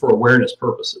reporting for awareness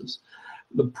purposes.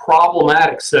 The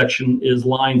problematic section is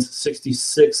lines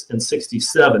 66 and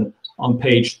 67 on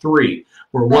page 3,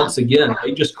 where once again,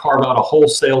 they just carve out a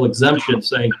wholesale exemption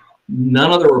saying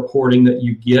none of the reporting that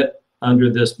you get under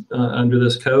this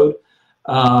code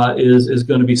is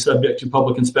going to be subject to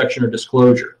public inspection or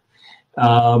disclosure.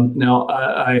 Now,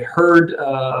 I heard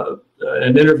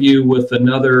an interview with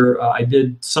another, I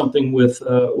did something with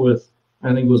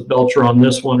I think it was Belcher on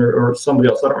this one, or somebody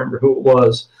else. I don't remember who it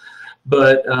was,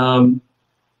 but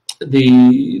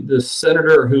the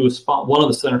senator who was one of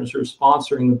the senators who was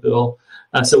sponsoring the bill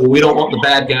said, "Well, we don't want the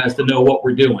bad guys to know what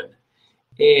we're doing,"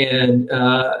 and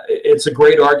it's a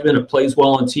great argument. It plays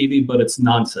well on TV, but it's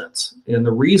nonsense. And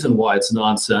the reason why it's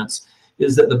nonsense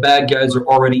is that the bad guys are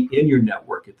already in your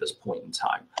network at this point in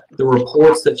time. The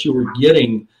reports that you were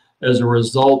getting as a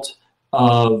result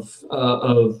of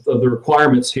the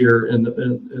requirements here and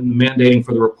the mandating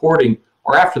for the reporting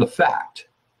are after the fact.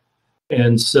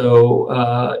 And so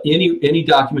any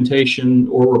documentation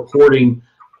or reporting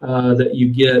that you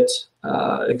get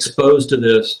exposed to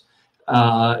this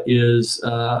is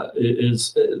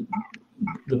the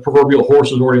proverbial horse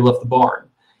has already left the barn.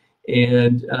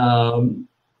 And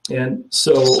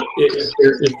so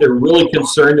if they're really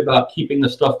concerned about keeping the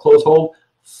stuff close hold,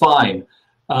 fine.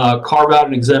 Carve out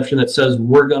an exemption that says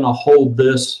we're going to hold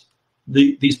these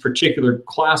particular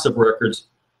class of records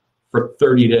for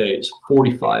 30 days,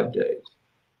 45 days,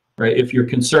 right? If you're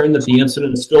concerned that the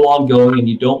incident is still ongoing and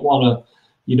you don't want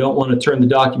to turn the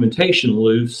documentation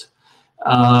loose,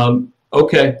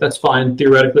 okay, that's fine.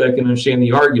 Theoretically, I can understand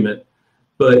the argument,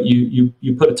 but you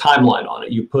put a timeline on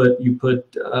it. You put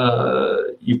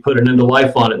an end of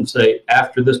life on it and say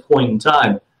after this point in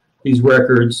time, these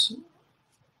records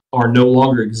are no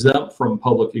longer exempt from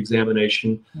public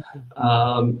examination,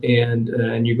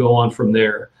 and you go on from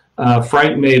there.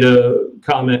 Frank made a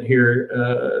comment here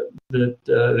that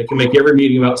they can make every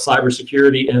meeting about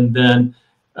cybersecurity and then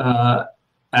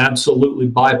absolutely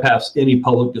bypass any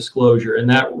public disclosure, and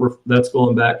that's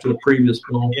going back to the previous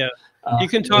bill. Yeah, you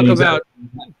can talk about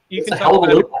it for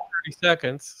 30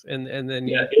 seconds, and then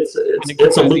yeah, it's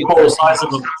a loophole the size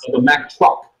of a Mack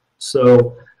truck.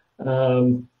 So.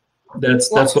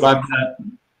 That's what I've got.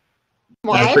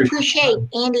 Well, I appreciate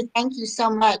Andy. Thank you so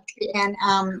much. And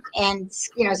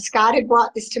you know, Scott had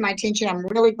brought this to my attention. I'm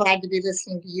really glad to be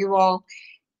listening to you all.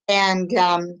 And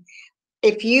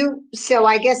so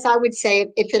I guess I would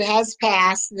say if it has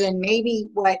passed, then maybe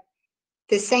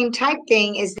the same type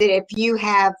thing is that if you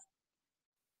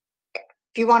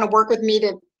want to work with me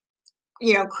to,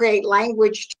 you know, create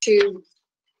language to,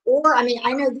 or I mean,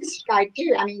 I know this guy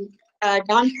too. I mean,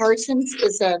 Don Parsons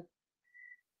is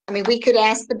we could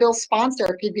ask the bill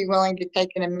sponsor if he'd be willing to take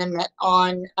an amendment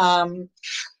on,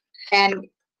 and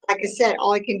like I said,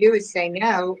 all I can do is say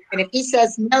no. And if he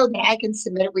says no, then I can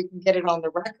submit it. We can get it on the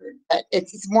record. But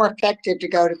it's more effective to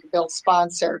go to the bill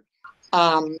sponsor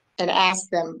and ask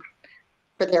them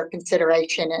for their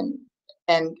consideration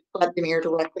and let them hear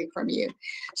directly from you.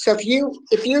 So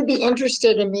if you'd be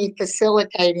interested in me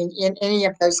facilitating in any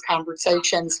of those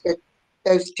conversations with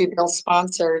those two bill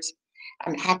sponsors,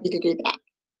 I'm happy to do that.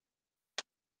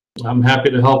 I'm happy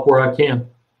to help where I can.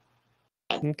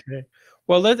 Okay.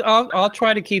 Well, I'll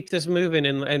try to keep this moving,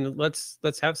 and let's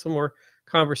have some more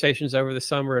conversations over the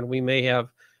summer, and we may have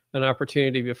an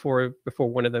opportunity before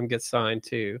one of them gets signed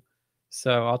too.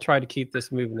 So I'll try to keep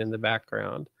this moving in the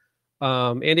background.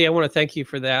 Andy, I want to thank you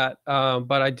for that,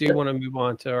 but I do want to move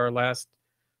on to our last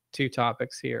two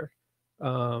topics here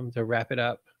to wrap it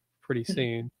up pretty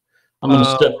soon. I'm going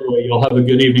to step away. Y'all have a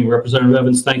good evening. Representative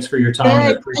Evans, thanks for your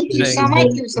time. Good. Thank you so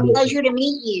much. It was a pleasure to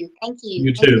meet you. Thank you.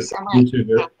 You too. Thank you so much. You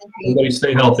too. Everybody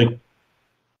stay healthy.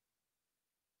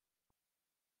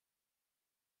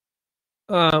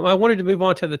 I wanted to move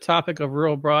on to the topic of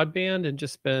rural broadband and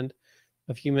just spend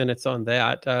a few minutes on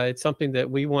that. It's something that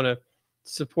we want to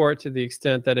support to the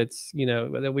extent that it's,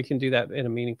 that we can do that in a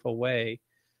meaningful way.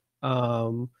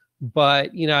 But,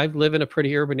 I live in a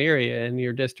pretty urban area, and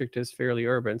your district is fairly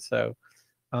urban. So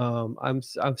I'm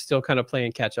still kind of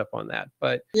playing catch up on that.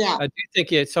 But yeah, I do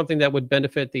think it's something that would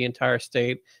benefit the entire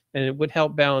state, and it would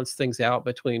help balance things out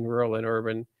between rural and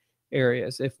urban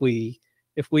areas if we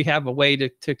have a way to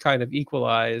kind of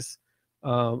equalize,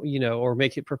 or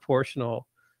make it proportional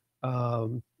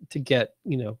to get,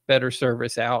 better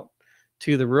service out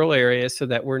to the rural areas, so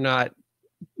that we're not,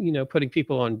 putting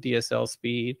people on DSL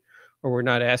speed, or we're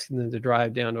not asking them to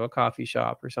drive down to a coffee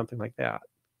shop or something like that.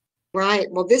 right.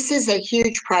 Well, this is a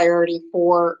huge priority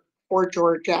for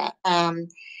Georgia, and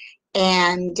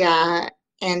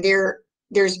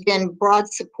there's been broad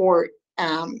support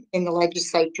in the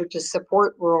legislature to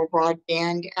support rural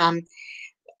broadband,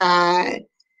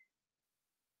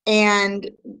 and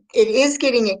it is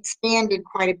getting expanded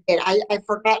quite a bit. I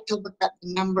forgot to look up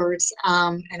the numbers,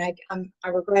 and I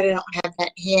regret I don't have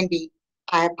that handy.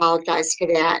 I apologize for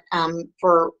that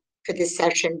for this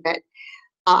session, but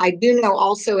I do know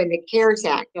also in the CARES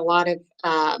Act, a lot of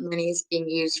money is being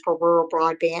used for rural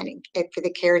broadband and for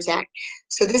the CARES Act.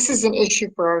 So this is an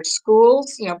issue for our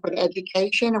schools, for the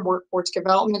education and workforce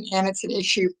development, and it's an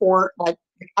issue for like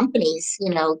the companies.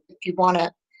 If you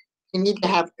need to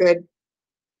have good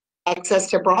access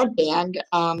to broadband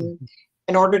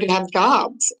in order to have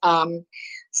jobs.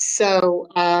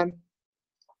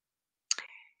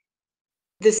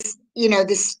 This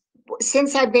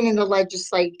since I've been in the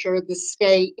legislature, the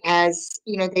state has,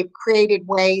 they've created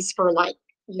ways for the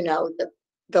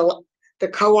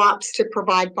co-ops to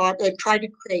provide broadband. They've tried to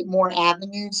create more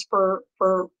avenues for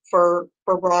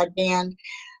broadband,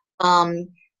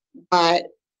 but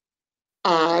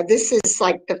this is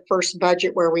like the first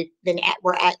budget where we're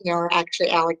actually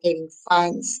allocating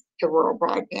funds to rural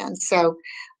broadband. So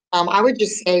I would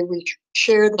just say we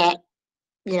share that,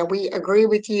 we agree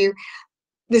with you.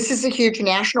 This is a huge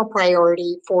national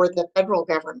priority for the federal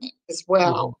government as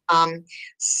well.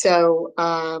 So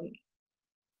I'm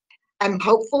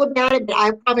hopeful about it, but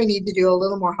I probably need to do a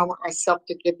little more homework myself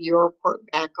to give you a report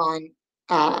back on.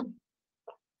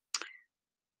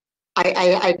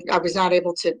 I was not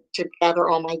able to gather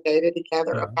all my data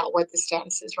together about what the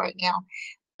status is right now.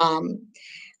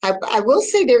 I will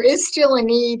say there is still a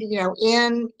need,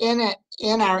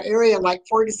 in our area, like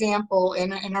for example,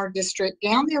 in our district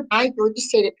down there by Georgia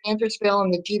State at Panthersville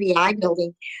in the GBI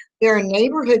building, there are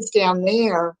neighborhoods down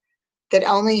there that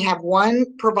only have one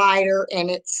provider,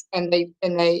 and it's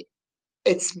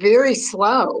very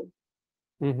slow.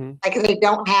 Like they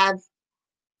don't have.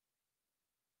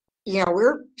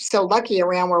 We're so lucky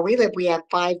around where we live. We have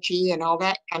 5G and all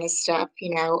that kind of stuff,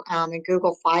 and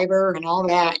Google Fiber and all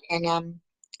that, and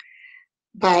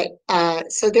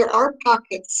so there are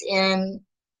pockets in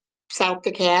South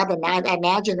DeKalb, and I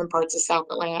imagine in parts of South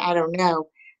Atlanta, I don't know,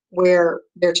 where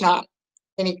there's not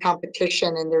any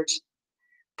competition, and there's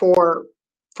for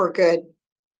good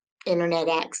internet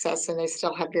access, and they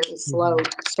still have very slow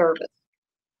service.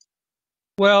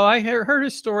 Well, I heard a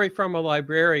story from a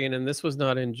librarian, and this was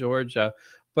not in Georgia,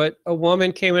 but a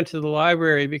woman came into the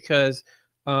library because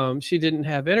she didn't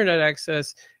have internet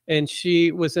access, and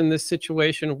she was in this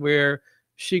situation where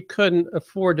she couldn't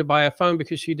afford to buy a phone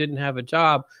because she didn't have a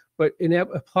job. But in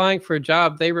applying for a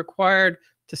job, they required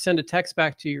to send a text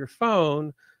back to your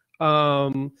phone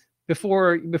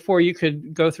before you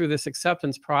could go through this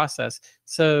acceptance process.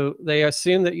 So they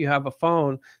assumed that you have a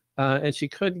phone, and she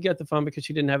couldn't get the phone because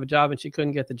she didn't have a job, and she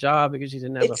couldn't get the job because she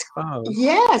didn't have a phone.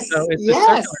 Yes, so it's yes. A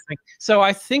circular thing. So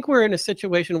I think we're in a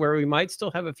situation where we might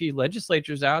still have a few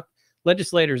legislators out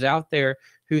there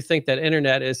who think that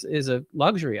internet is a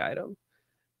luxury item.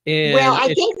 And well,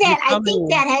 I think that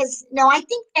has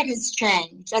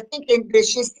changed. I think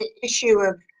it's just the issue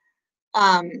of,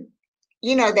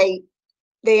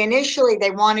 they initially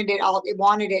wanted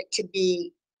it to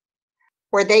be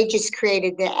where they just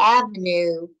created the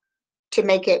avenue to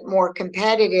make it more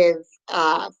competitive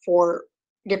for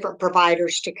different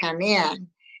providers to come in,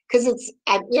 because it's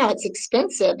it's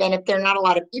expensive, and if there are not a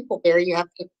lot of people there, you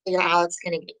have to figure out how it's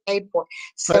going to get paid for.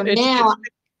 So But now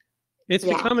it's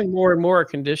becoming more and more a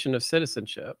condition of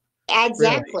citizenship.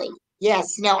 exactly. Really.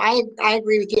 Yes, no, I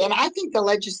agree with you, and I think the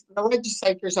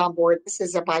legislature's on board. This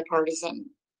is a bipartisan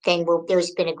thing where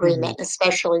there's been agreement,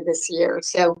 especially this year.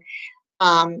 So,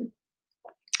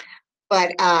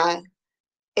 but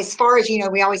as far as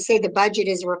we always say the budget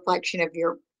is a reflection of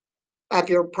your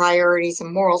priorities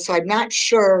and morals. So I'm not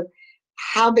sure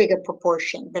how big a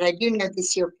proportion, but I do know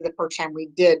this year for the first time we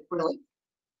did really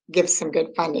give some good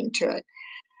funding to it.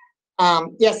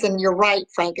 Yes, and you're right,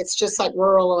 Frank. It's just like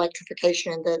rural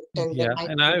electrification in the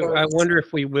and I wonder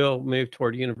if we will move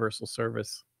toward universal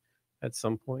service at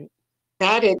some point.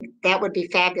 That would be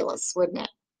fabulous, wouldn't it?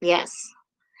 Yes.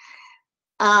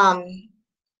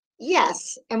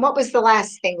 Yes. And what was the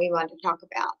last thing we wanted to talk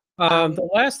about? The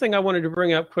last thing I wanted to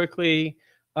bring up quickly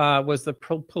was the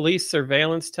police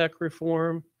surveillance tech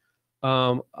reform.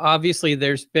 Obviously,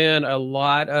 there's been a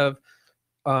lot of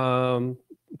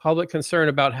public concern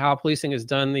about how policing is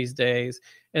done these days.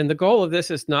 And the goal of this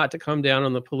is not to come down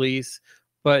on the police,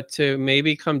 but to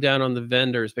maybe come down on the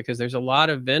vendors, because there's a lot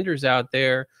of vendors out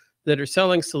there that are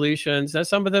selling solutions. Now,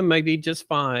 some of them may be just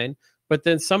fine, but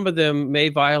then some of them may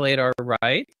violate our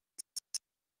rights,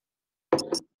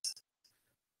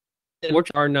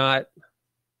 which are not,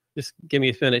 just give me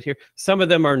a minute here. Some of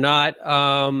them are not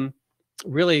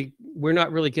we're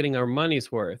not really getting our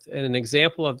money's worth. And an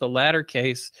example of the latter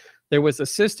case, there was a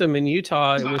system in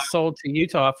Utah. It was sold to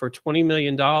Utah for $20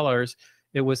 million.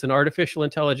 It was an artificial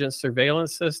intelligence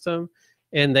surveillance system,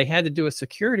 and they had to do a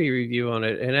security review on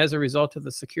it. And as a result of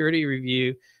the security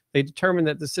review, they determined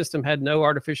that the system had no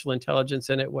artificial intelligence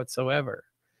in it whatsoever.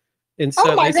 And so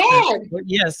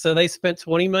so they spent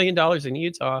 $20 million in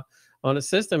Utah on a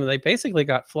system, and they basically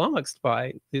got flummoxed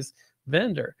by this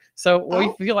vendor. So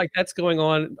we feel like that's going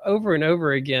on over and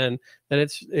over again, that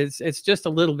it's just a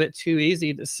little bit too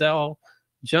easy to sell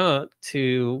junk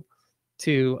to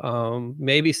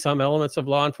maybe some elements of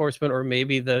law enforcement, or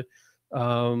maybe the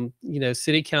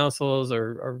city councils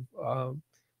or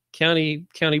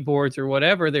county boards or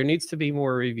whatever. There needs to be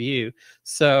more review.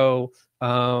 So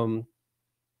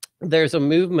there's a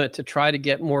movement to try to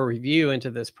get more review into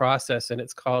this process, and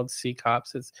it's called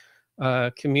CCOPS. It's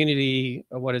community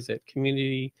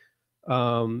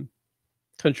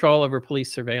control over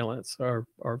police surveillance, or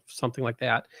something like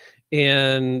that.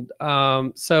 And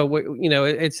so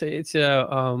it's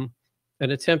an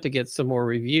attempt to get some more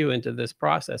review into this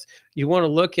process. You want to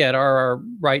look at, are our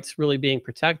rights really being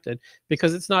protected?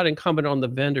 Because it's not incumbent on the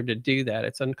vendor to do that.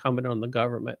 It's incumbent on the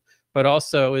government. But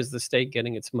also, is the state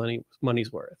getting its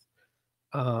money's worth?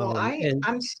 Well,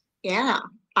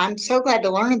 I'm so glad to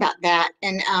learn about that.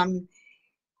 And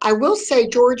I will say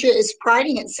Georgia is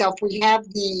priding itself. We have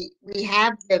the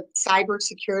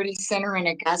cybersecurity center in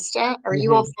Augusta. Are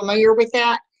you all familiar with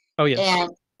that? Oh, yes.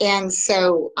 And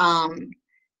so I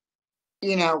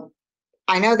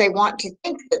know they want to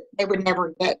think that they would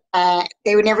never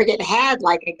get had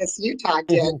like I guess Utah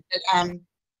did.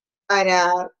 But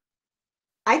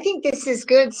I think this is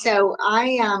good. So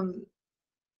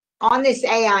on this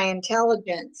AI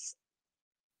intelligence,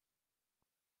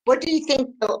 what do you think?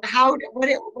 What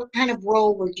kind of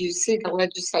role would you see the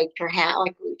legislature have?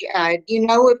 Like, do you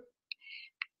know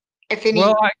if any?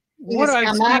 Well, what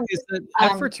I'm saying is that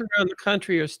efforts around the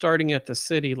country are starting at the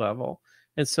city level,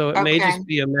 and so it may just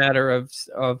be a matter of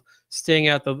staying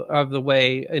out of the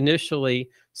way initially,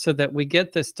 so that we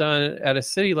get this done at a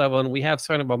city level, and we have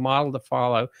sort of a model to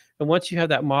follow. And once you have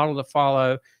that model to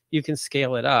follow, you can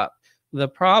scale it up. The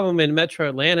problem in Metro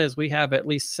Atlanta is we have at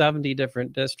least 70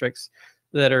 different districts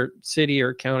that are city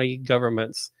or county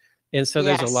governments. And so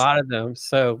there's a lot of them.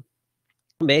 So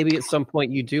maybe at some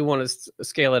point you do want to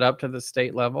scale it up to the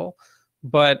state level.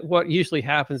 But what usually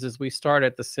happens is we start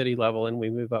at the city level and we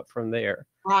move up from there.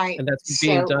 Right. And that's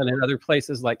being done in other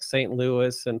places like St.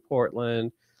 Louis and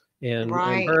Portland and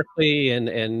Berkeley and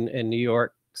New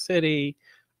York City.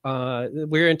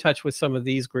 We're in touch with some of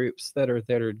these groups that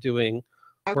are doing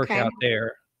work out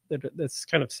there that's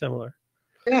kind of similar.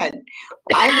 Good.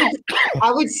 I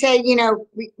would say,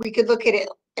 we could look at it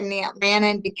in the Atlanta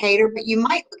and Decatur, but you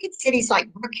might look at cities like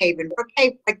Brookhaven.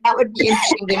 Like that would be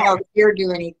interesting to know if you're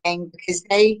doing anything, because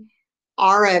they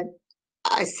are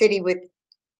a city with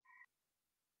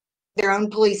their own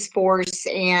police force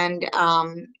and a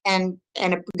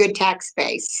good tax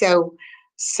base. So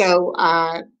Brookhaven,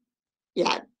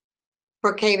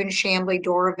 Chamblee,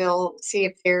 Doraville, see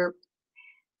if they're,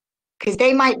 because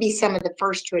they might be some of the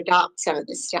first to adopt some of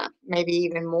this stuff, maybe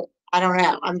even more. I don't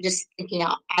know. I'm just thinking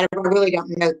I really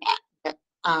don't know that.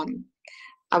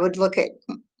 I would look at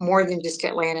more than just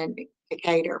Atlanta and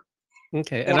Decatur.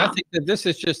 Okay, and I think that this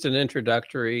is just an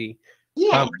introductory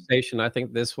conversation. I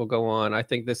think this will go on. I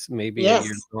think this may be a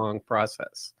year-long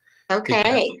process.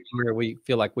 Okay. Where we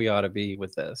feel like we ought to be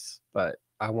with this, but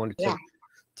I wanted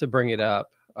to bring it up.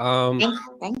 Thank you.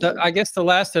 I guess the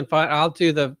last and final, I'll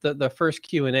do the first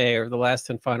Q&A, or the last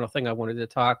and final thing I wanted to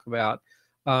talk about.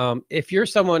 If you're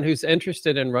someone who's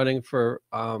interested in running for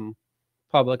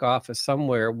public office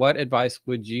somewhere, what advice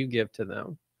would you give to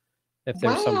them if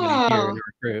there's somebody here in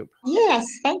our group? Yes,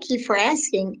 thank you for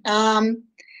asking. I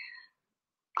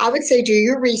would say do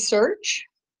your research,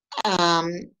 know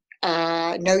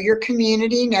your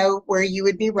community, know where you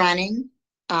would be running.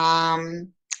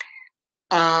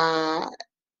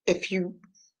 If you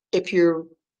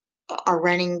are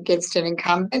running against an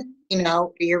incumbent, you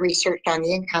know, do your research on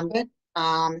the incumbent.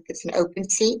 If it's an open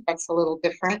seat, that's a little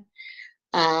different.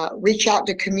 Reach out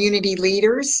to community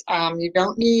leaders. You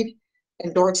don't need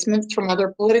endorsements from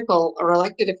other political or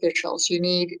elected officials. You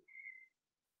need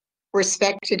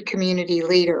respected community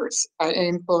leaders and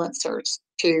influencers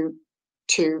you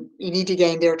need to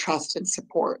gain their trust and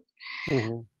support.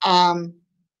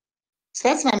 So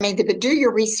that's my main thing, but do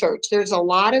your research. There's a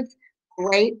lot of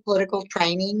great political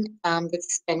training and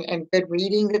good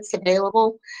reading that's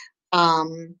available.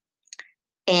 And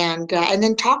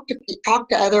then talk to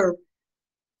other,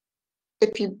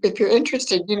 if you're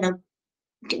interested, you're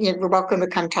welcome to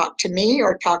come talk to me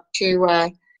or talk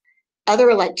to other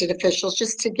elected officials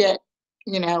just to get,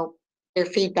 their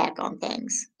feedback on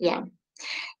things. Yeah.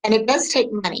 And it does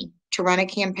take money to run a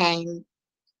campaign.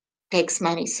 Takes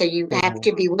money, so you have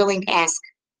to be willing to ask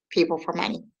people for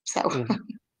money. So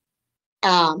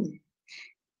but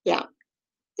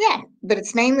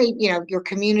it's mainly your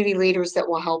community leaders that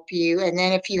will help you. And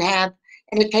then if you have,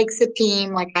 and it takes a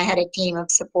team, like I had a team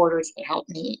of supporters that helped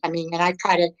me. I mean, and I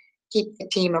try to keep the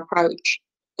team approach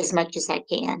as much as I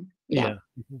can.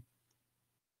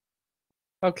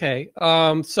 Okay,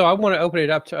 so I want to open it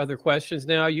up to other questions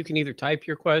now. You can either type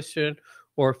your question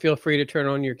or feel free to turn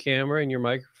on your camera and your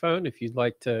microphone if you'd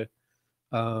like to,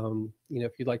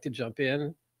 if you'd like to jump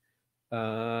in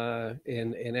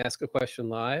and ask a question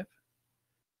live.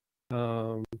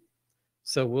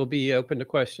 So we'll be open to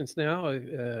questions now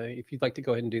if you'd like to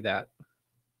go ahead and do that.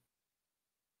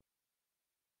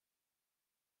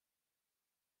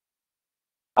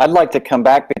 I'd like to come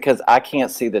back because I can't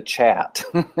see the chat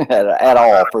at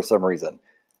all for some reason.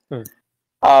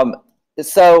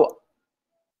 So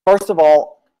first of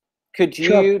all, could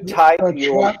you type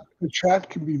your... The chat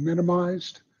can be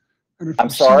minimized. And if I'm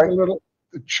sorry?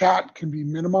 The chat can be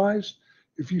minimized.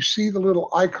 If you see the little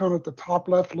icon at the top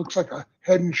left, looks like a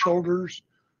head and shoulders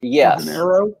with an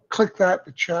arrow, click that,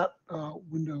 the chat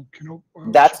window can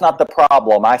open. That's not the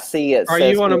problem. I see it. Are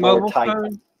says you on a mobile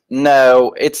phone?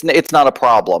 No, it's not a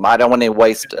problem. I don't want to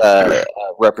waste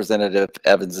Representative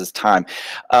Evans's time.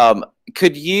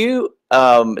 Could you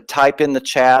type in the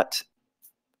chat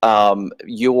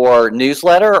your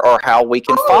newsletter or how we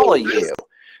can follow you?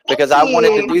 Because I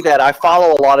wanted to do that. I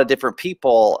follow a lot of different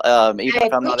people, even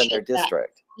if I'm not in their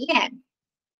district. Yeah.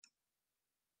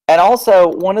 And also,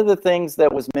 one of the things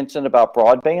that was mentioned about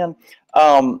broadband,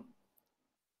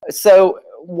 so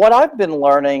what I've been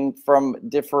learning from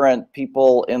different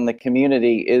people in the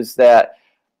community is that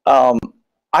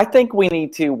I think we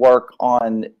need to work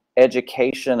on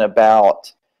education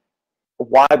about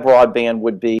why broadband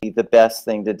would be the best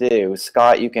thing to do.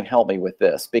 Scott, you can help me with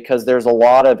this, because there's a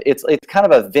lot of, it's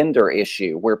kind of a vendor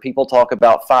issue where people talk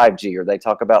about 5G or they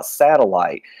talk about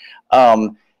satellite.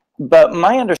 But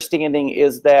my understanding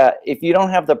is that if you don't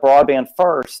have the broadband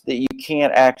first, that you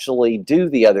can't actually do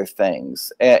the other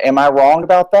things. Am I wrong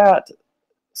about that,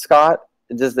 Scott?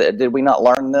 Did we not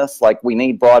learn this? Like, we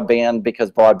need broadband because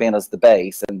broadband is the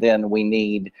base, and then we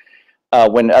need,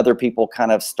 when other people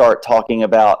kind of start talking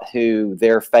about who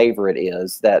their favorite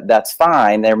is, that's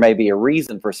fine. There may be a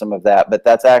reason for some of that, but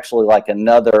that's actually like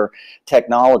another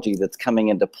technology that's coming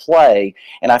into play.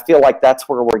 And I feel like that's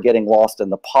where we're getting lost in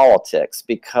the politics,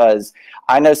 because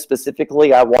I know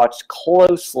specifically I watched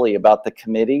closely about the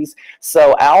committees.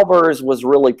 So Albers was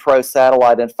really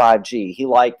pro-satellite and 5G.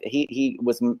 He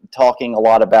was talking a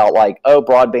lot about like, oh,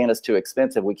 broadband is too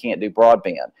expensive, we can't do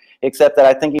broadband. Except that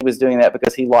I think he was doing that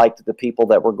because he liked the people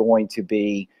that were going to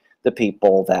be the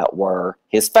people that were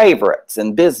his favorites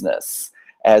in business,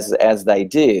 as they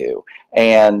do.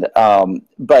 And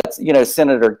but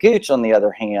Senator Gooch, on the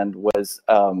other hand, was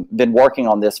been working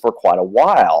on this for quite a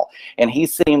while, and he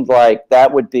seemed like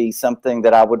that would be something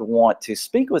that I would want to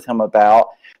speak with him about,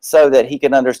 so that he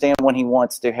can understand when he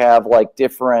wants to have like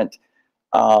different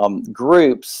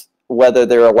groups whether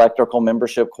they're electrical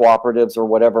membership cooperatives or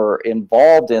whatever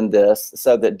involved in this,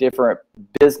 so that different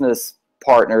business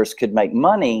partners could make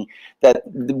money, that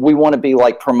we want to be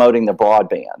like promoting the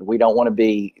broadband. We don't want to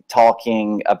be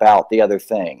talking about the other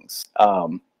things.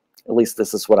 At least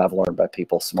this is what I've learned by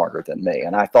people smarter than me.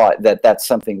 And I thought that that's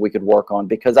something we could work on,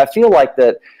 because I feel like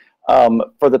that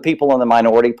for the people in the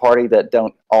minority party that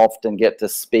don't often get to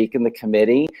speak in the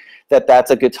committee,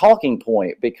 that's a good talking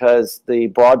point, because the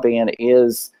broadband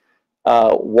is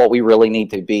what we really need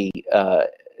to be.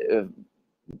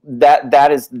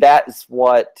 That is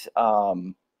what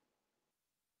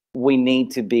we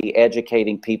need to be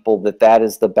educating people, that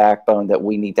is the backbone that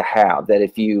we need to have. That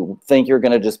if you think you're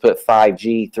going to just put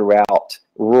 5G throughout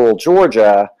rural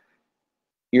Georgia,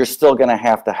 you're still going to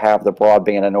have the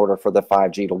broadband in order for the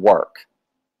 5G to work.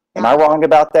 Am I wrong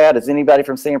about that? Does anybody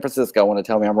from San Francisco want to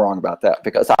tell me I'm wrong about that?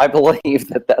 Because I believe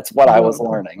that that's what I was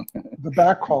learning. The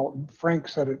backhaul, Frank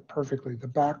said it perfectly, the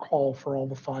backhaul for all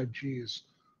the 5G is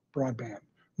broadband.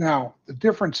 Now, the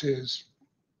difference is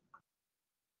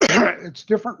it's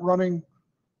different running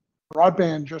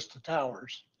broadband just to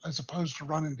towers as opposed to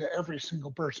running to every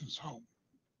single person's home.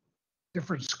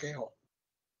 Different scale.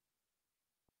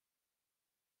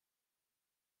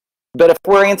 But if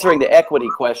we're answering the equity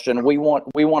question, we want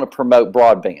to promote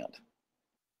broadband.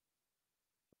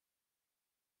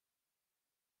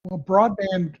 Well,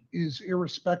 broadband is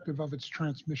irrespective of its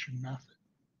transmission method.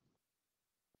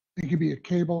 It could be a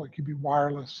cable, it could be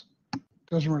wireless,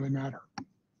 doesn't really matter. It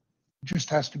just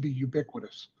has to be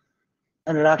ubiquitous.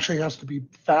 And it actually has to be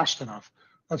fast enough.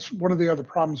 That's one of the other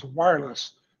problems with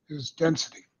wireless is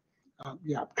density.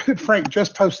 Yeah, Frank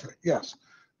just posted it, yes.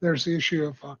 There's the issue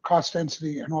of cost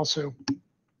density, and also,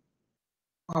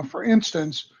 for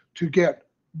instance, to get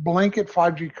blanket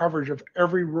 5G coverage of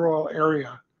every rural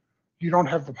area, you don't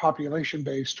have the population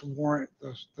base to warrant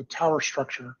the tower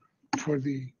structure for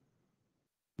the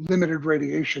limited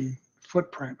radiation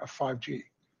footprint of 5G.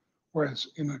 Whereas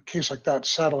in a case like that,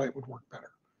 satellite would work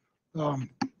better.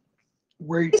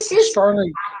 Where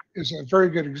Starlink is a very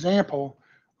good example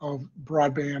of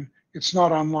broadband. It's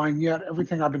not online yet.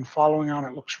 Everything I've been following on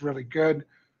it looks really good.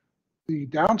 The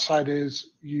downside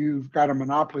is you've got a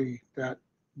monopoly that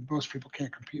most people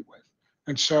can't compete with.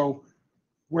 And so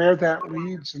where that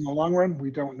leads in the long run,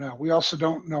 we don't know. We also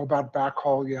don't know about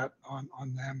backhaul yet on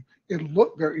them.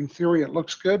 In theory, it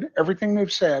looks good. Everything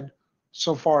they've said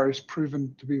so far is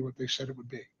proven to be what they said it would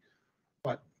be,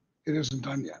 but it isn't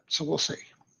done yet. So we'll see.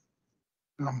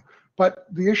 But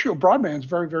the issue of broadband is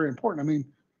very, very important. I mean,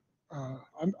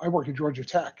 I work at Georgia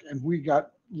Tech, and we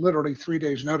got literally 3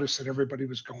 days notice that everybody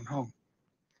was going home.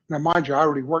 Now, mind you, I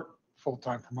already worked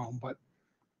full-time from home, but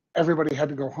everybody had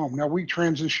to go home. Now, we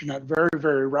transitioned that very,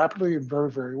 very rapidly and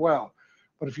very, very well.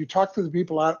 But if you talk to the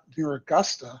people out near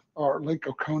Augusta or Lake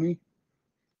Oconee,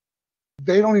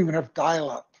 they don't even have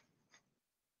dial-up.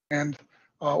 And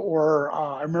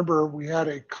I remember we had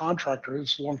a contractor,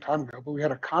 this is a long time ago, but we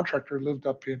had a contractor who lived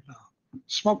up in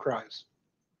Smoke Rise,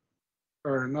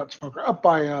 or not Smoke Rise, up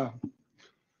by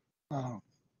Mount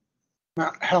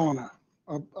Helena,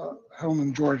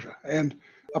 Helena, Georgia, and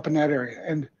up in that area.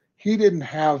 And he didn't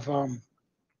have,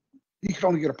 he could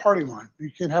only get a party line.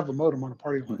 You can't have the modem on a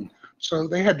party line. So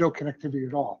they had no connectivity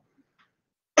at all.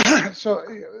 So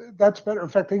that's better. In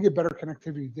fact, they get better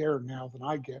connectivity there now than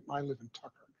I get. I live in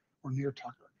Tucker, or near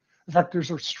Tucker. In fact, there's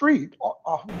a street,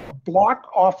 a block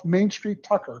off Main Street,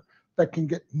 Tucker, that can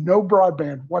get no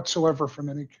broadband whatsoever from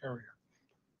any carrier.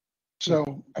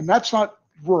 So, and that's not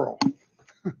rural.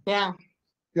 Yeah.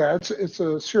 Yeah, it's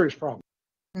a serious problem.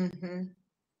 Mm-hmm.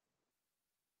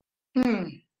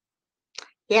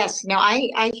 Yes, no,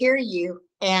 I hear you,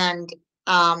 and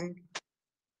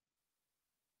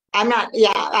I'm not,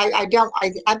 yeah, I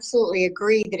absolutely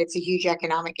agree that it's a huge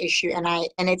economic issue, and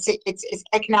it's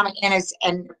economic,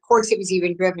 and of course it was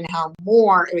even driven home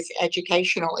more. It was an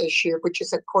educational issue, which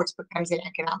is of course becomes an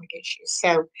economic issue.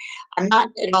 So I'm not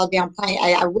at all downplaying.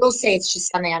 I will say it's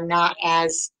just something I'm not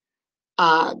as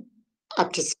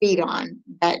up to speed on,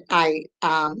 but I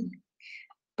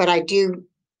do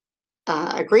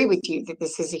agree with you that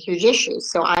this is a huge issue.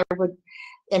 So I would,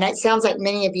 and it sounds like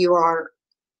many of you are,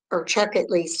 or Chuck at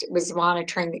least was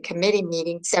monitoring the committee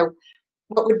meeting. So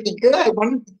what would be good,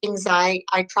 one of the things I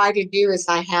try to do is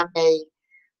I have a,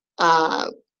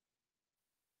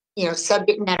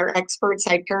 subject matter experts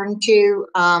I turn to,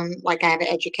 like I have an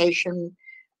education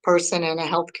person and a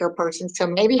healthcare person. So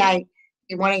maybe I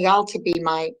want y'all to be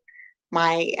my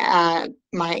I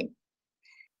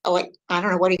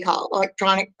don't know, what do you call it,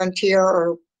 electronic frontier,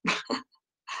 or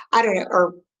I don't know,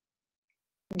 or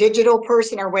digital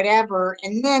person or whatever,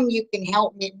 and then you can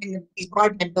help me when these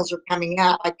broadband bills are coming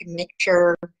up. I can make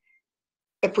sure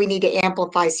if we need to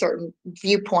amplify certain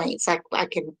viewpoints,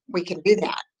 we can do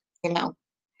that, you know.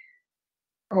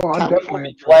 Oh, I'm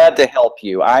definitely glad to help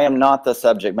you. I am not the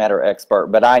subject matter expert,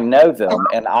 but I know them,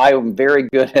 and I am very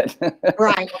good at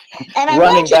right. And I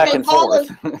running back and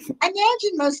forth. I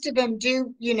imagine most of them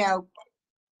do, you know.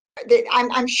 That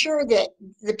I'm sure that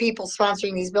the people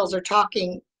sponsoring these bills are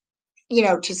talking, you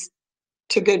know,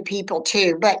 to good people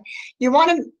too. But you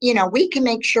want to, you know, we can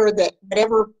make sure that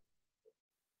whatever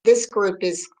this group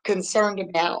is concerned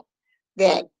about,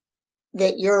 that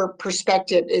your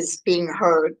perspective is being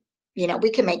heard. You know,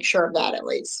 we can make sure of that at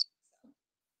least.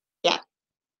 Yeah.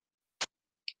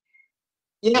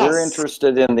 Yes. We're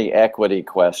interested in the equity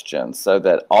question so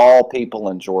that all people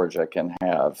in Georgia can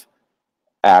have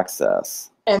access.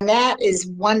 And that is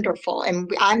wonderful.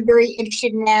 And I'm very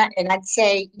interested in that. And I'd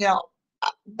say, you know,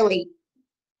 really,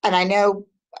 and I know,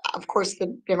 of course,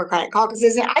 the Democratic caucus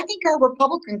isn't. I think our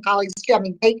Republican colleagues too. I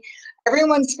mean,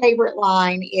 everyone's favorite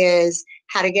line is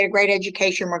how to get a great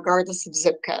education regardless of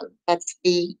zip code. That's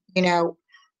the, you know,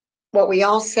 what we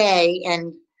all say.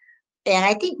 And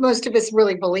I think most of us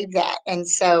really believe that. And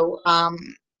so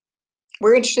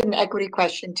we're interested in the equity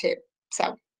question too.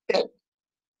 So good.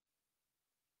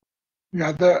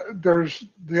 Yeah, there's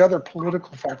the other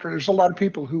political factor. There's a lot of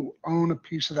people who own a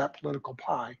piece of that political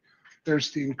pie.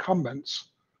 There's the incumbents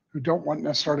who don't want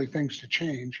necessarily things to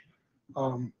change.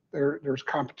 There's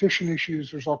competition issues.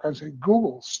 There's all kinds of things.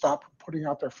 Google stopped putting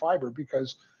out their fiber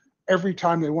because every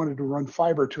time they wanted to run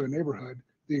fiber to a neighborhood,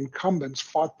 the incumbents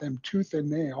fought them tooth and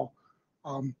nail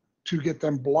to get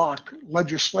them blocked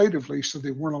legislatively, so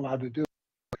they weren't allowed to do it.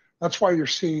 That's why you're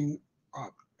seeing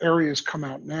areas come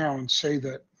out now and say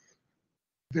that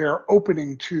they're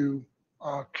opening to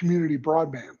community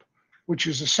broadband, which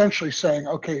is essentially saying,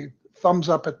 okay, thumbs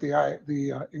up at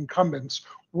the incumbents.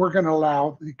 We're going to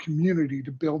allow the community to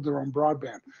build their own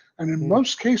broadband. And in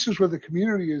most cases where the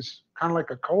community is kind of like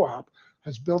a co-op,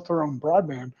 has built their own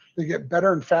broadband, they get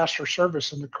better and faster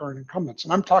service than the current incumbents.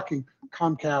 And I'm talking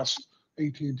Comcast,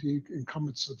 AT&T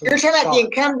incumbents. You're talking about the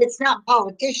incumbents, not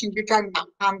politicians. You're talking about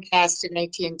Comcast and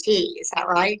AT&T. Is that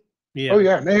right? Yeah. Oh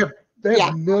yeah, and they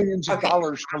have millions of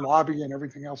dollars to lobby and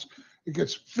everything else. It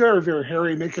gets very, very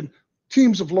hairy, and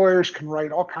teams of lawyers can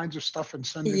write all kinds of stuff and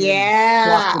send it in.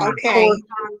 Yeah, okay.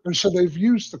 And so they've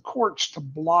used the courts to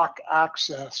block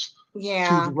access to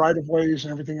the right of ways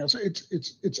and everything else.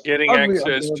 It's getting ugly,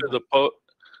 access to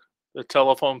the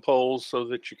telephone poles so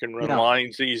that you can run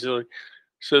lines easily.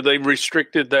 So they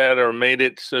restricted that or made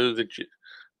it so that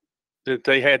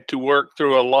they had to work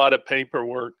through a lot of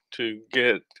paperwork to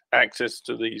get access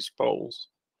to these poles.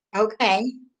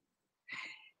 Okay.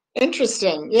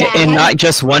 Interesting. Yeah. And not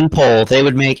just one pole. They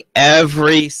would make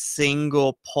every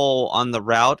single pole on the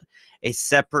route a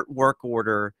separate work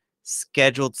order,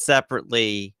 scheduled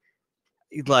separately,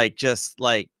 just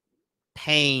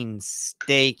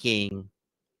painstaking,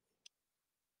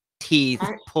 teeth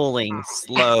pulling,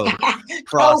 slow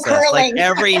process. Like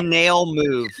every nail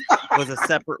move was a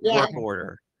separate work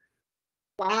order.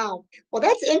 Wow. Well,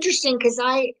 that's interesting because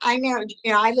I know,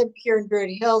 you know, I live here in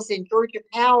Druid Hills, and Georgia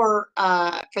Power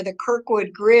for the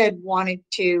Kirkwood grid wanted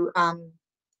to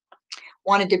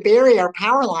bury our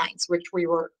power lines, which we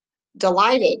were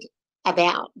delighted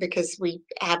about because we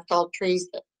have tall trees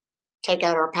that take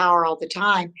out our power all the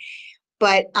time.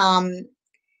 But then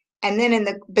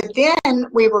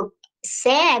we were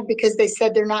sad because they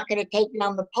said they're not going to take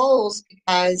down the poles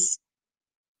because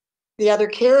the other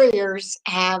carriers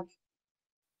have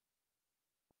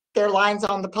their lines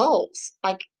on the poles,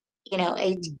 like, you know,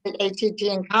 AT&T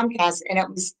and Comcast, and it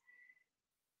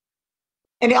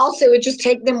would just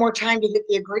take them more time to get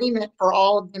the agreement for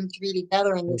all of them to be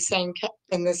together in the same,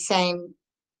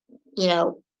 you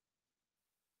know,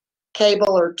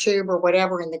 cable or tube or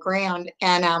whatever in the ground.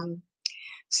 And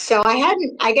so I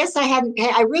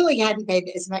really hadn't paid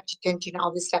as much attention to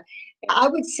all this stuff. I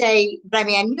would say, but I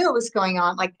mean, I knew it was going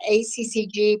on. Like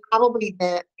ACCG, probably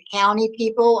the county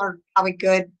people are probably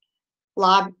good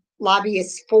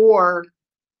lobbyists for.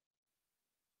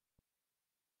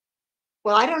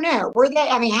 Well, I don't know.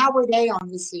 How were they on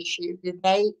this issue?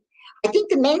 I think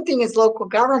the main thing is local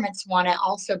governments want to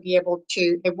also be able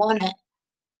to, they want to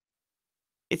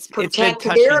protect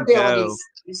their abilities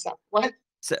to do stuff. What?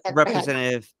 So,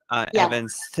 Representative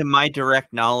Evans, to my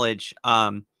direct knowledge,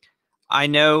 I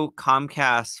know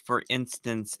Comcast, for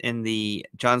instance, in the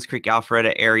Johns Creek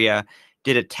Alpharetta area,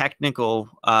 did a technical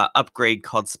upgrade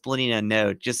called splitting a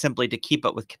node, just simply to keep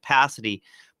up with capacity.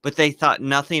 But they thought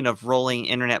nothing of rolling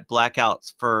internet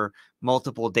blackouts for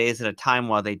multiple days at a time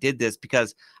while they did this,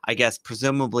 because I guess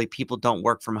presumably people don't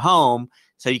work from home,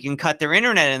 so you can cut their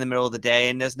internet in the middle of the day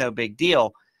and there's no big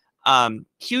deal.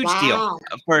 Huge deal,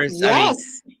 of course. Yes.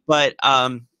 I mean, but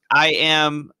I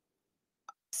am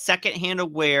secondhand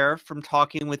aware from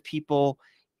talking with people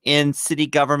in city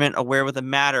government aware of the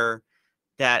matter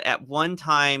that at one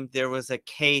time there was a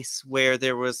case where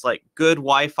there was like good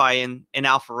Wi-Fi in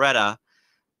Alpharetta.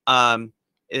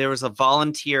 There was a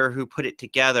volunteer who put it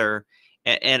together,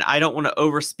 and I don't want to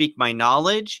overspeak my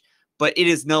knowledge, but it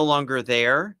is no longer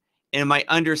there. And my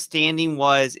understanding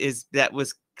is that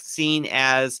was seen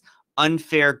as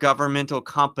unfair governmental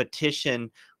competition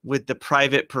with the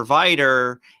private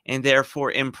provider and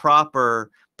therefore improper.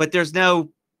 But there's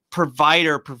no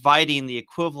provider providing the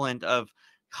equivalent of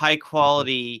high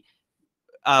quality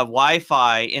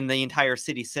Wi-Fi in the entire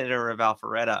city center of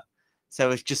Alpharetta.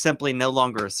 So it's just simply no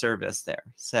longer a service there.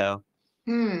 So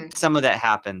some of that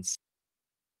happens.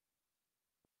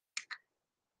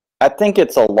 I think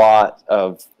it's a lot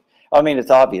of, I mean, it's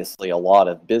obviously a lot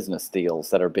of business deals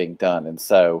that are being done. And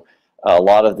so a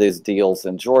lot of these deals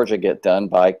in Georgia get done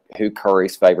by who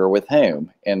curries favor with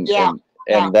whom, and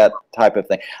that type of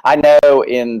thing. I know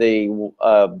in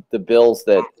the bills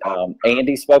that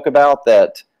Andy spoke about,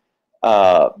 that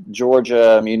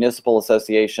Georgia Municipal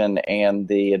Association and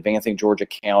the Advancing Georgia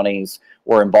Counties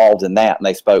were involved in that, and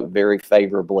they spoke very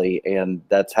favorably, and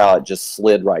that's how it just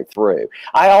slid right through.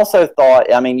 I also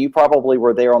thought, I mean, you probably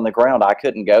were there on the ground. I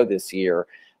couldn't go this year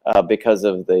because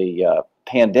of the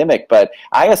pandemic, but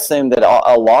I assumed that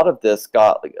a lot of this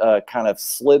got kind of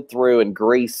slid through and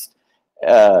greased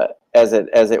as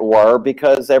it were,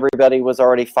 because everybody was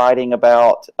already fighting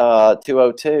about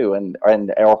 202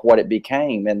 and or what it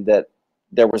became, and that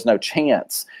there was no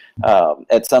chance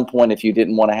at some point, if you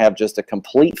didn't want to have just a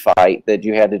complete fight, that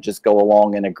you had to just go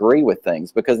along and agree with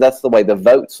things, because that's the way the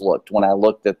votes looked when I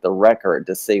looked at the record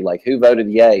to see like who voted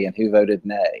yay and who voted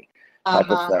nay, type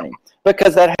of thing,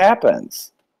 because that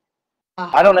happens.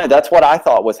 I don't know. That's what I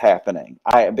thought was happening.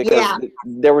 Because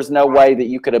there was no way that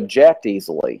you could object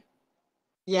easily.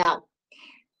 Yeah.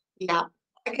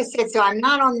 Like I said, so I'm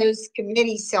not on those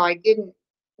committees, so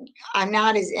I'm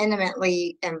not as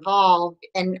intimately involved.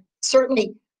 And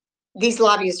certainly these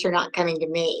lobbyists are not coming to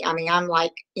me. I mean, I'm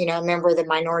like, a member of the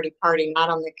minority party, not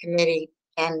on the committee.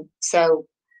 And so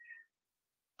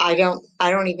I don't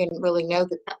even really know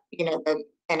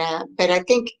but I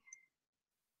think,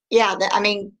 I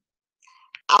mean,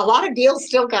 a lot of deals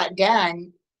still got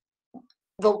done.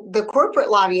 The corporate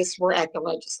lobbyists were at the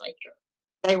legislature.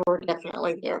 They were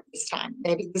definitely there this time.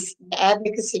 Maybe the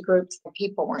advocacy groups and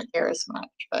people weren't there as much,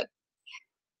 but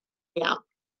yeah.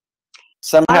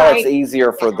 Somehow it's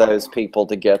easier for those people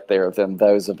to get there than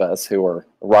those of us who are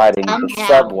riding the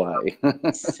subway.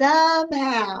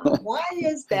 Somehow. Why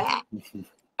is that?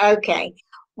 Okay.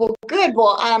 Well, good.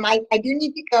 Well, I do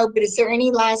need to go, but is there any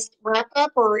last wrap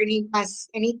up or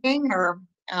anything or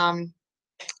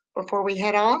before we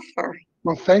head off? Or?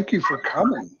 Well, thank you for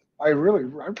coming. I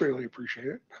really appreciate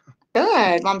it.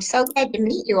 Good. I'm so glad to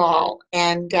meet you all.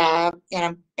 And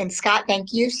Scott,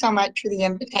 thank you so much for the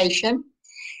invitation.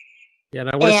 Yeah,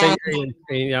 and I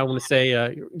want to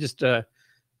say, just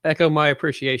echo my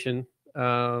appreciation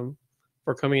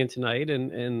for coming in tonight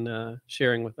and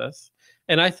sharing with us.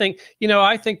 And I think,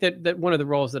 that one of the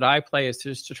roles that I play is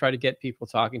just to try to get people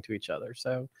talking to each other.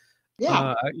 So,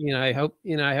 I hope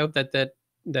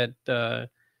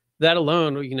that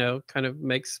alone, kind of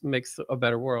makes a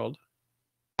better world.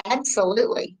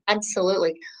 Absolutely.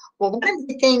 Well, one of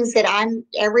the things that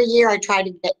every year I try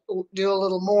to do a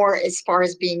little more as far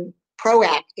as being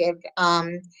proactive.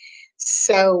 I'm,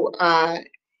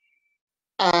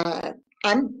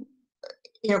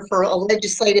 for a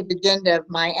legislative agenda of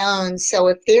my own. So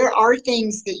if there are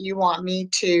things that you want me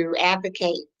to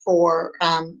advocate for,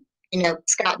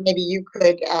 Scott, maybe you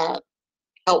could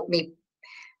help me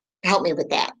with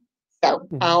that. So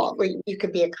you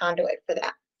could be a conduit for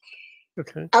that.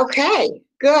 Okay,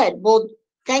 good. Well,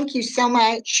 thank you so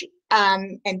much.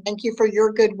 And thank you for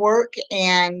your good work.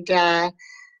 And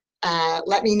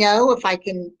let me know if I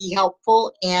can be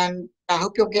helpful. And I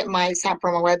hope you'll get sign up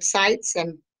for my websites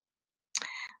and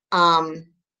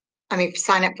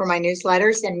sign up for my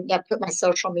newsletters, and put my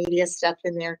social media stuff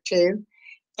in there too.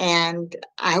 And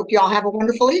I hope you all have a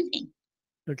wonderful evening.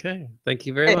 Okay. Thank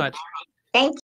you very much. Thank you.